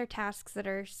these other tasks that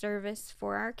are service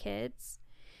for our kids,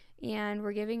 and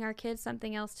we're giving our kids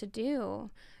something else to do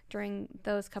during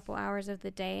those couple hours of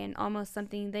the day, and almost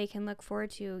something they can look forward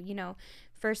to.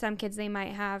 For some kids, they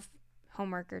might have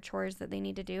homework or chores that they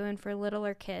need to do, and for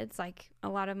littler kids, like a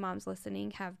lot of moms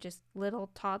listening have just little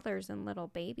toddlers and little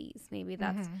babies, maybe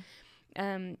that's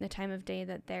the time of day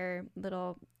that their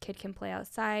little kid can play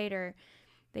outside, or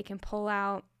they can pull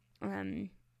out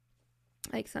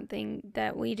like something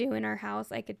that we do in our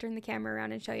house. I could turn the camera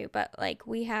around and show you, but like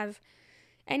we have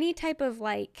any type of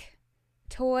like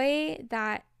toy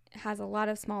that has a lot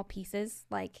of small pieces,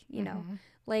 like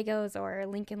Legos or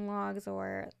Lincoln Logs,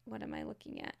 or what am I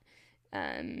looking at,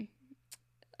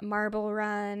 Marble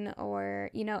Run, or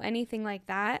anything like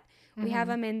that. We have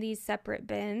them in these separate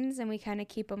bins, and we kind of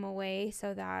keep them away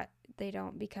so that they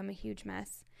don't become a huge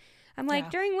mess. I'm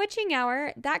like, during witching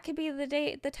hour, that could be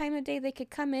the time of day they could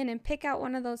come in and pick out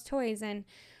one of those toys, and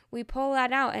we pull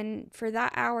that out, and for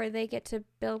that hour they get to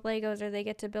build Legos, or they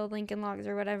get to build Lincoln Logs,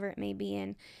 or whatever it may be,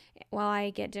 and while I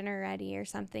get dinner ready or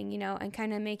something, and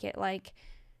kind of make it like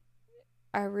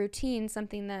a routine,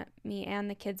 something that me and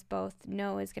the kids both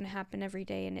know is going to happen every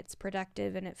day, and it's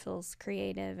productive, and it feels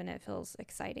creative, and it feels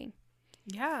exciting.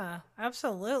 Yeah,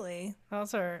 absolutely.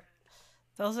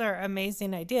 Those are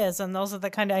amazing ideas, and those are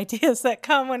the kind of ideas that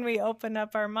come when we open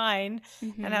up our mind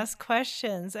and ask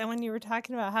questions. And when you were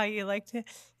talking about how you like to,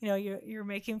 you're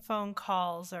making phone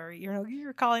calls, or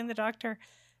you're calling the doctor,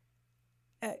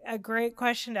 a great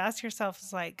question to ask yourself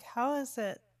is like, how is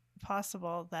it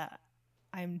possible that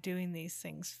I'm doing these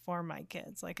things for my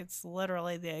kids? Like, it's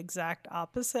literally the exact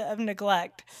opposite of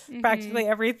neglect. Practically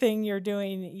everything you're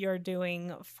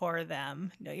doing for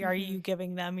them. Are you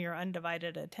giving them your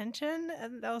undivided attention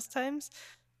at those times?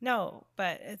 No,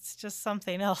 but it's just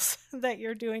something else that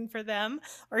you're doing for them.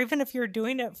 Or even if you're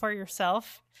doing it for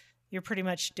yourself, you're pretty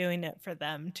much doing it for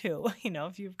them too.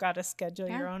 If you've got to schedule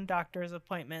your own doctor's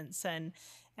appointments and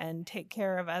take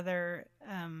care of other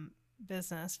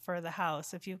business for the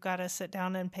house, if you've got to sit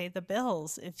down and pay the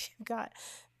bills, if you've got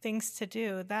things to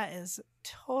do, that is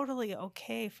totally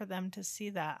okay for them to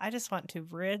see that. I just want to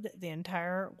rid the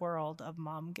entire world of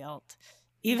mom guilt.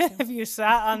 Even if you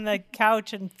sat on the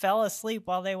couch and fell asleep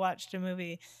while they watched a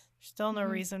movie, there's still no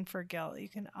reason for guilt. You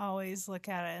can always look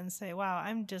at it and say, wow,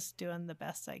 I'm just doing the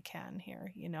best I can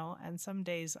here, and some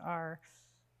days are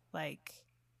like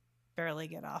barely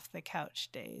get off the couch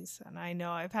days. And I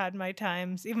know I've had my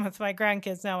times, even with my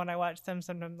grandkids now, when I watch them,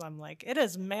 sometimes I'm like, it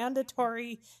is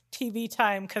mandatory TV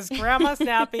time because grandma's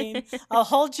napping. I'll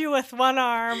hold you with one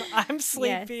arm. I'm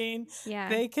sleeping. Yes. Yeah.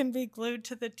 They can be glued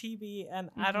to the TV and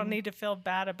I don't need to feel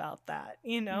bad about that,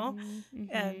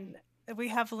 And we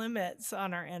have limits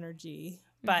on our energy,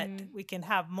 but we can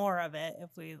have more of it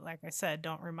if we, like I said,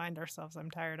 don't remind ourselves, I'm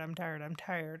tired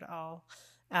all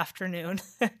afternoon.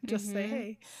 Just say,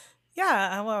 hey,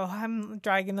 yeah, well, I'm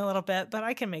dragging a little bit, but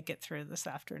I can make it through this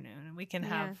afternoon. And we can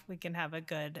have a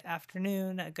good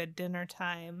afternoon, a good dinner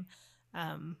time.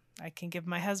 I can give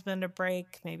my husband a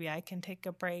break. Maybe I can take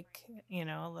a break,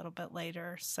 a little bit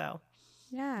later. So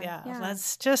yeah,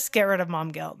 let's just get rid of mom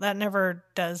guilt. That never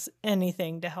does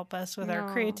anything to help us with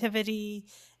our creativity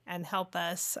and help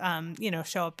us,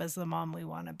 show up as the mom we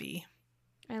want to be.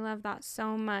 I love that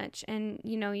so much. And,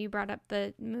 you brought up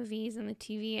the movies and the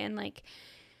TV, and like,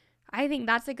 I think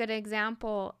that's a good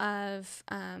example of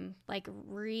like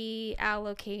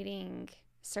reallocating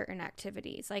certain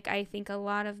activities. Like, I think a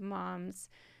lot of moms,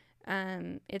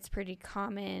 it's pretty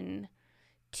common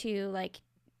to like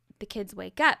the kids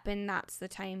wake up and that's the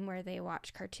time where they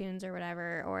watch cartoons or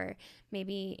whatever, or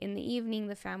maybe in the evening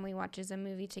the family watches a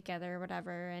movie together or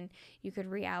whatever, and you could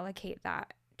reallocate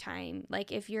that time. Like,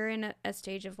 if you're in a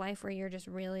stage of life where you're just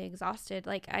really exhausted,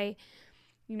 like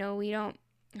we don't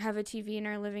have a TV in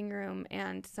our living room,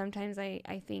 and sometimes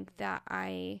I think that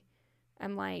I'm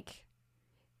like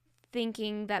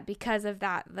thinking that because of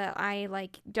that I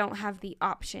like don't have the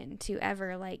option to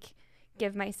ever like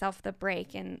give myself the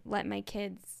break and let my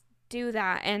kids do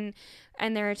that. And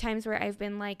there are times where I've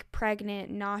been like pregnant,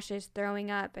 nauseous,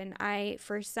 throwing up, and I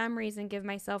for some reason give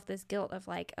myself this guilt of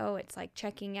like, oh, it's like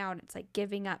checking out, it's like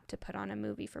giving up to put on a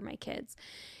movie for my kids.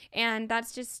 And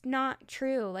that's just not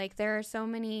true. Like, there are so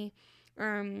many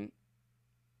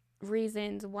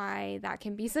reasons why that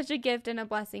can be such a gift and a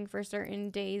blessing for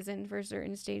certain days and for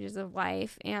certain stages of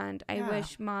life. And I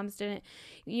wish moms didn't,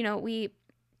 we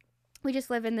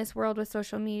just live in this world with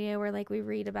social media where like we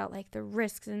read about like the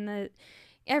risks and the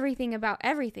everything about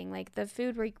everything, like the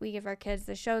food we give our kids,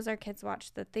 the shows our kids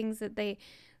watch, the things that they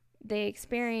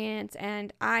experience.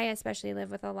 And I especially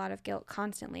live with a lot of guilt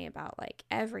constantly about like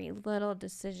every little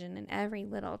decision and every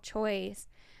little choice.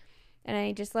 And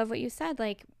I just love what you said,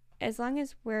 like, as long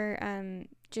as we're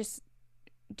just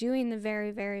doing the very,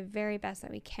 very, very best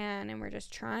that we can, and we're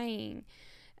just trying,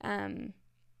 I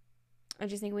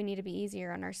just think we need to be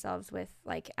easier on ourselves with,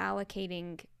 like,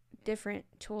 allocating different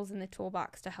tools in the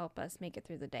toolbox to help us make it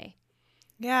through the day.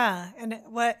 Yeah, and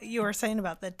what you were saying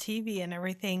about the TV and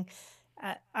everything,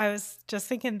 I was just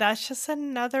thinking that's just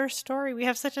another story. We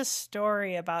have such a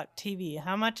story about TV.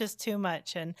 How much is too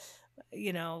much? And,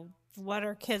 what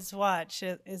our kids watch,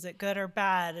 is it good or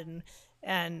bad?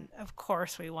 And of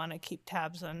course we want to keep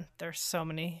tabs on, there's so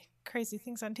many crazy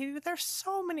things on TV, but there's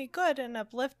so many good and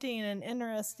uplifting and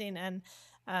interesting and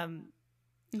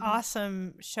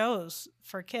awesome shows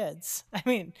for kids. I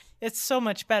mean, it's so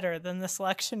much better than the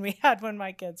selection we had when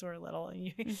my kids were little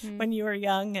and when you were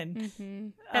young,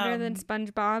 and better than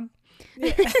SpongeBob.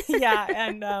 Yeah,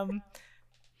 and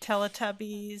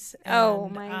Teletubbies. And, oh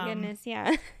my goodness,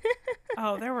 yeah.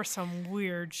 Oh, there were some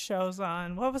weird shows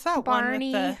on. What was that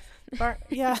Barney. one with the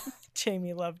yeah,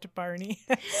 Jamie loved Barney.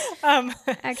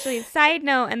 Actually, side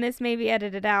note, and this may be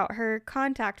edited out, her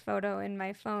contact photo in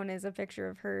my phone is a picture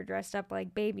of her dressed up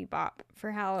like Baby Bop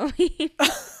for Halloween.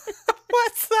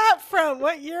 What's that from?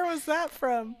 What year was that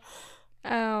from?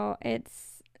 Oh,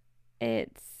 it's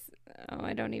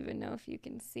I don't even know if you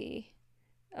can see.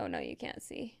 Oh, no, you can't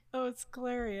see. Oh, it's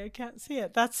glary. I can't see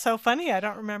it. That's so funny. I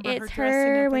don't remember it's her dressing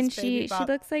her up when as Baby Bop.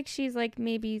 She looks like she's like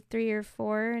maybe 3 or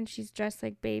 4, and she's dressed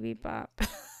like Baby Bop.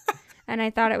 And I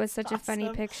thought it was such a funny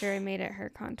Awesome. picture. I made it her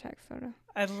contact photo.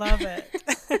 I love it.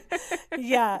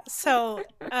 Yeah. So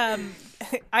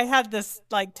I had this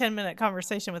like 10-minute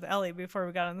conversation with Ellie before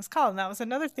we got on this call. And that was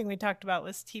another thing we talked about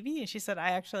was TV. And she said,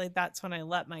 that's when I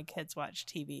let my kids watch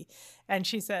TV. And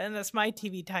she said, and that's my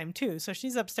TV time too. So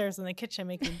she's upstairs in the kitchen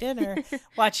making dinner,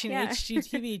 watching Yeah.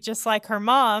 HGTV, just like her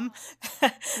mom.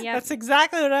 Yep. That's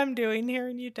exactly what I'm doing here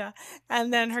in Utah.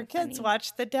 And then her so kids funny.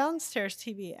 watch the downstairs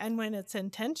TV. And when it's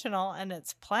intentional and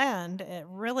it's planned, it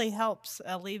really helps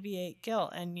alleviate guilt.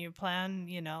 And you plan,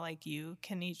 like you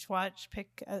can each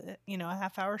pick a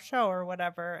half-hour show or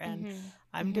whatever. And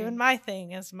I'm doing my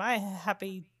thing as my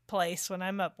happy place when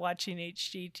I'm up watching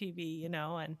HGTV,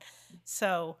 and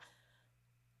so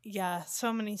yeah,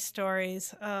 so many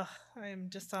stories. I'm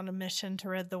just on a mission to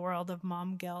rid the world of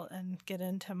mom guilt and get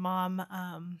into mom.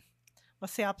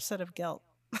 What's the opposite of guilt?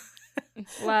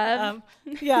 Love.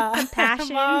 Yeah.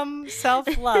 Compassion. Mom,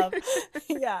 self-love.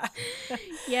 Yeah.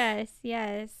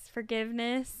 Yes.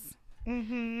 Forgiveness.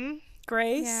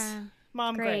 Grace. Yeah.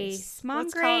 Mom Grace. Mom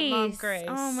Let's Grace. call it Mom Grace.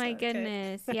 Oh my Okay.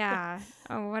 goodness. Yeah.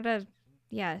 Oh,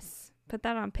 yes. Put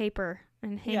that on paper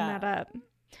and hang that up.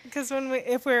 Because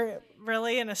if we're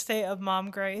really in a state of Mom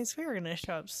Grace, we're going to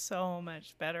show up so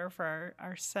much better for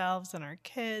ourselves and our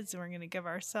kids, and we're going to give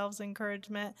ourselves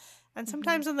encouragement. And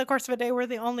sometimes in the course of a day, we're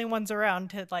the only ones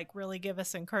around to like really give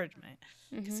us encouragement.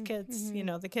 Because kids,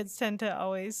 the kids tend to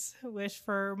always wish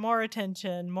for more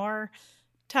attention, more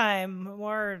time,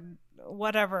 more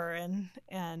whatever,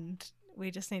 and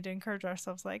we just need to encourage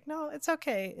ourselves like, no, it's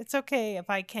okay. It's okay if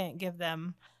I can't give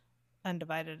them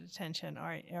undivided attention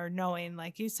or knowing,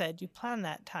 like you said, you plan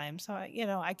that time. So,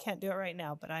 I can't do it right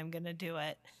now, but I'm going to do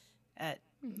it at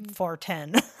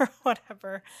 4:10 or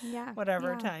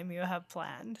whatever time you have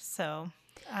planned. So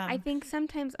I think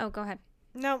sometimes, go ahead.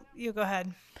 No, you go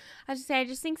ahead. I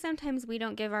just think sometimes we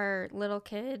don't give our little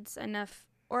kids enough,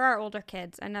 or our older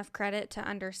kids enough credit to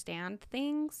understand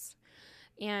things.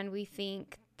 And we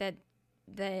think that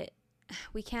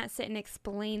we can't sit and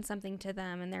explain something to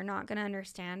them and they're not going to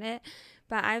understand it.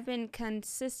 But I've been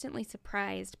consistently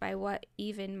surprised by what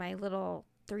even my little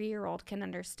 3-year-old can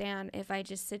understand if I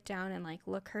just sit down and like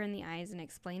look her in the eyes and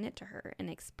explain it to her and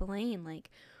explain like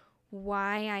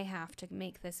why I have to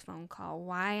make this phone call,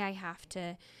 why I have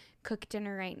to cook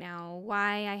dinner right now,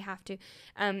 why I have to,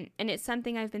 and it's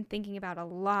something I've been thinking about a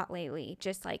lot lately.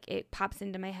 Just like it pops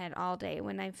into my head all day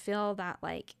when I feel that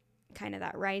like kind of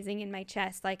that rising in my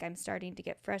chest, like I'm starting to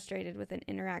get frustrated with an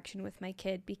interaction with my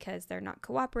kid because they're not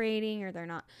cooperating or they're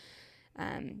not,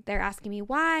 they're asking me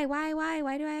why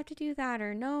do I have to do that?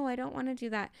 Or no, I don't want to do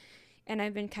that. And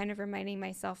I've been kind of reminding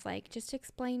myself like, just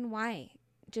explain why,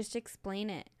 just explain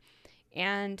it.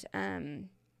 And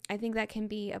I think that can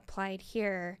be applied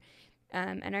here.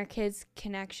 And our kids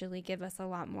can actually give us a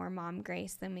lot more mom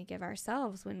grace than we give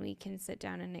ourselves when we can sit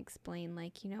down and explain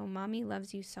like, mommy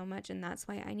loves you so much and that's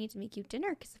why I need to make you dinner,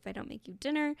 because if I don't make you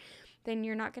dinner, then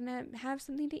you're not going to have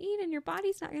something to eat and your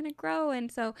body's not going to grow. And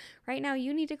so right now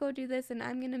you need to go do this and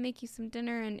I'm going to make you some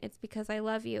dinner and it's because I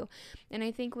love you. And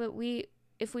I think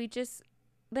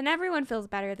then everyone feels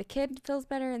better. The kid feels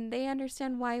better and they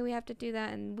understand why we have to do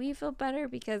that. And we feel better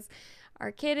because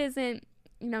our kid isn't,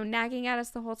 nagging at us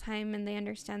the whole time and they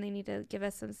understand they need to give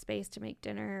us some space to make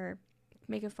dinner or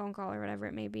make a phone call or whatever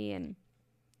it may be. And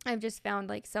I've just found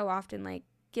like so often, like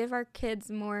give our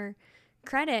kids more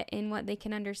credit in what they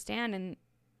can understand and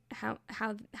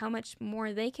how much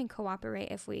more they can cooperate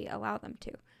if we allow them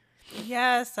to.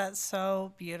 Yes, that's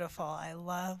so beautiful. I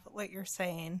love what you're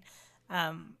saying.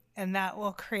 And that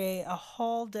will create a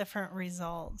whole different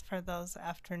result for those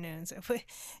afternoons.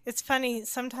 It's funny,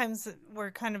 sometimes we're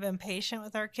kind of impatient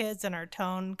with our kids and our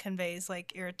tone conveys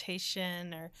like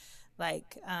irritation or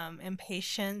like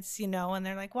impatience, and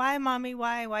they're like, why, mommy,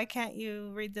 why can't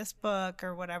you read this book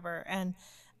or whatever? And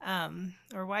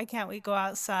or why can't we go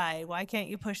outside? Why can't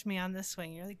you push me on the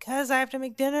swing? You're like, because I have to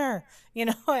make dinner,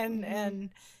 and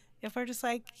if we're just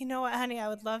like, you know what, honey, I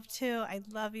would love to. I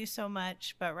love you so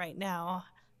much, but right now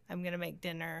I'm going to make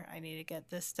dinner. I need to get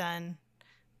this done.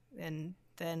 And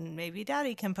then maybe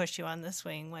daddy can push you on the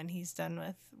swing when he's done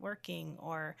with working,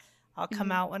 or I'll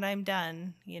come out when I'm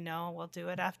done. We'll do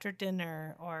it after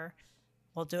dinner, or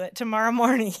we'll do it tomorrow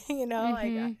morning.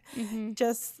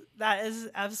 Just that is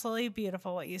absolutely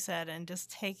beautiful what you said. And just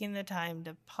taking the time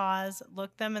to pause,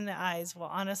 look them in the eyes will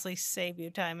honestly save you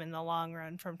time in the long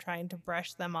run from trying to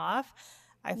brush them off.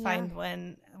 I find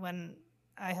when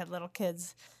I had little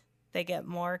kids, they get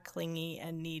more clingy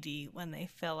and needy when they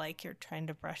feel like you're trying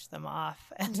to brush them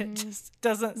off, and it just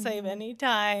doesn't save any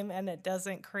time, and it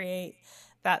doesn't create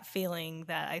that feeling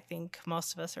that I think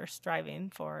most of us are striving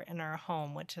for in our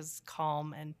home, which is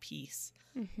calm and peace.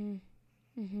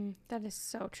 That is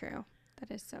so true. That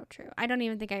is so true. I don't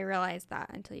even think I realized that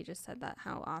until you just said that,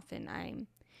 how often I'm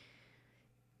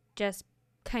just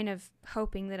kind of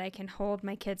hoping that I can hold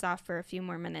my kids off for a few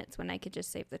more minutes when I could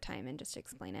just save the time and just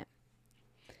explain it.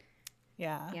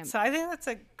 Yeah. So I think that's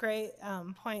a great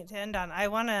point to end on. I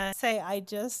want to say I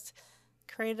just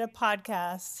created a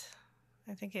podcast.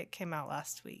 I think it came out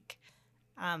last week.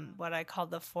 What I called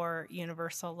the 4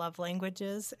 universal love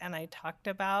languages. And I talked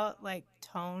about like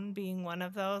tone being one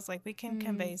of those. Like we can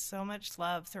convey so much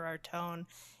love through our tone.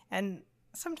 And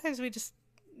sometimes we just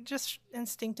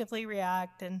instinctively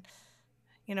react and,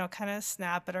 kind of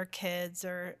snap at our kids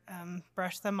or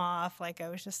brush them off like I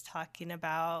was just talking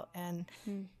about.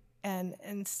 And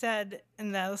instead,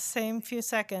 in those same few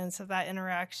seconds of that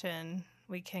interaction,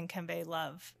 we can convey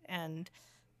love and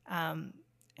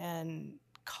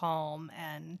calm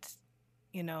and,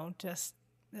 just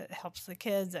it helps the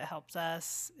kids, it helps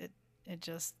us. It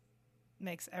just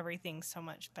makes everything so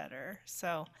much better.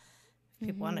 So if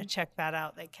people want to check that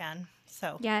out, they can.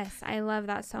 So yes, I love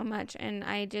that so much. And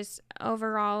I just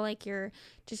overall like your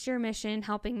mission,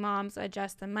 helping moms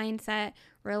adjust the mindset,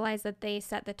 realize that they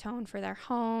set the tone for their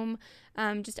home.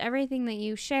 Just everything that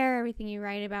you share, everything you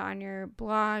write about on your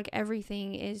blog,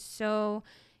 everything is so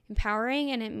empowering,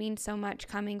 and it means so much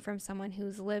coming from someone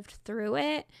who's lived through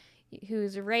it,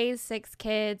 who's raised 6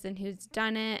 kids and who's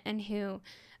done it, and who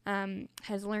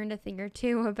has learned a thing or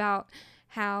two about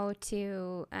how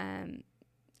to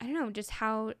just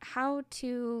how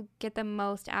to get the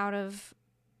most out of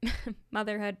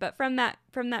motherhood, but from that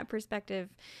perspective,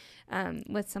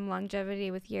 with some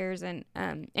longevity with years. And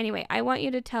anyway, I want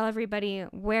you to tell everybody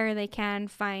where they can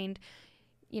find,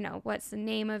 what's the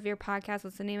name of your podcast,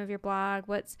 what's the name of your blog,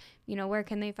 where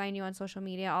can they find you on social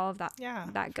media, all of that. Yeah,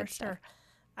 that good sure.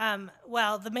 stuff.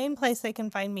 Well, the main place they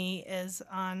can find me is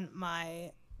on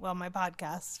my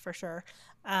podcast for sure.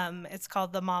 It's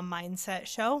called the Mom Mindset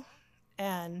Show.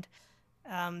 And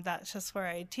that's just where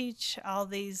I teach all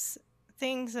these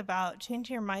things about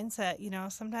changing your mindset.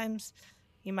 Sometimes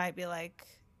you might be like,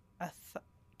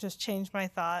 just change my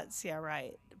thoughts. Yeah,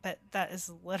 right. But that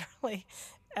is literally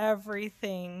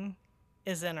everything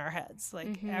is in our heads.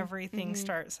 Like everything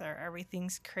starts there.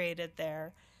 Everything's created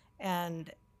there. And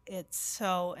it's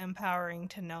so empowering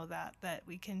to know that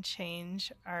we can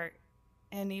change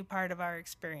any part of our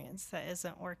experience that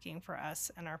isn't working for us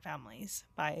and our families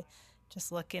by just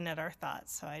looking at our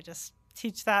thoughts. So I just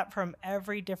teach that from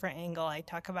every different angle. I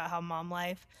talk about how mom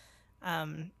life,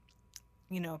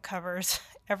 covers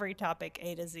every topic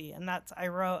A to Z. And I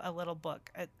wrote a little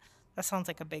book. That sounds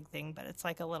like a big thing, but it's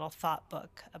like a little thought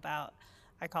book about,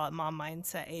 I call it Mom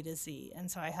Mindset A to Z.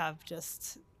 And so I have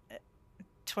just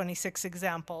 26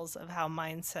 examples of how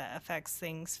mindset affects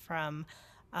things from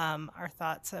our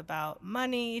thoughts about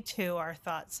money to our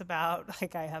thoughts about,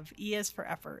 like I have E is for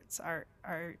efforts. Our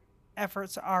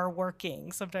efforts are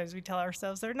working. Sometimes we tell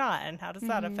ourselves they're not, and how does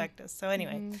that affect us? So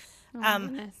anyway, Oh,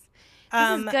 goodness.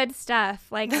 This is good stuff.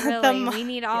 Like really, we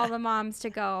need all the moms to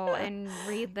go and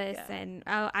read this, and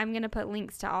I'm gonna put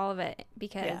links to all of it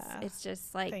because it's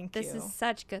just like this is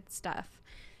such good stuff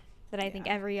that I think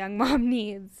every young mom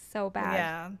needs so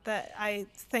bad. Yeah,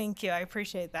 thank you. I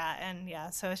appreciate that. And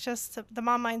so it's just the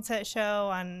Mom Mindset Show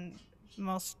on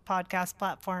most podcast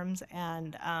platforms,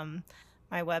 and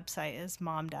my website is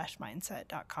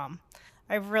mom-mindset.com.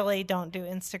 I really don't do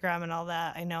Instagram and all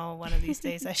that. I know one of these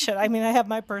days I should. I mean, I have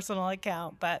my personal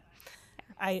account, but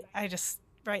I just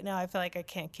right now I feel like I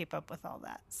can't keep up with all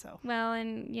that. So well,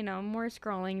 and more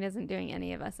scrolling isn't doing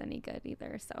any of us any good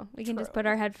either. So we can just put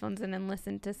our headphones in and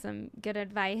listen to some good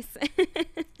advice.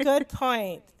 Good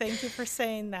point. Thank you for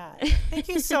saying that. Thank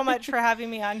you so much for having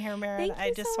me on here, Maren.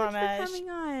 I just want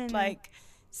to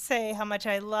say how much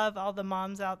I love all the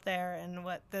moms out there and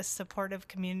what this supportive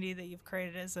community that you've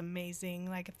created is amazing.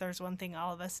 Like if there's one thing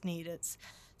all of us need, it's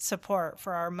support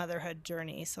for our motherhood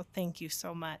journey. So thank you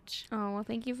so much. Oh, well,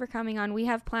 thank you for coming on. We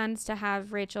have plans to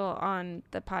have Rachel on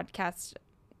the podcast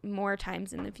more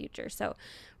times in the future. So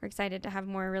we're excited to have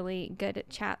more really good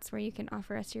chats where you can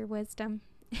offer us your wisdom.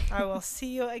 I will see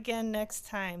you again next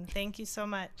time. Thank you so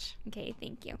much. Okay,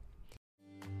 thank you.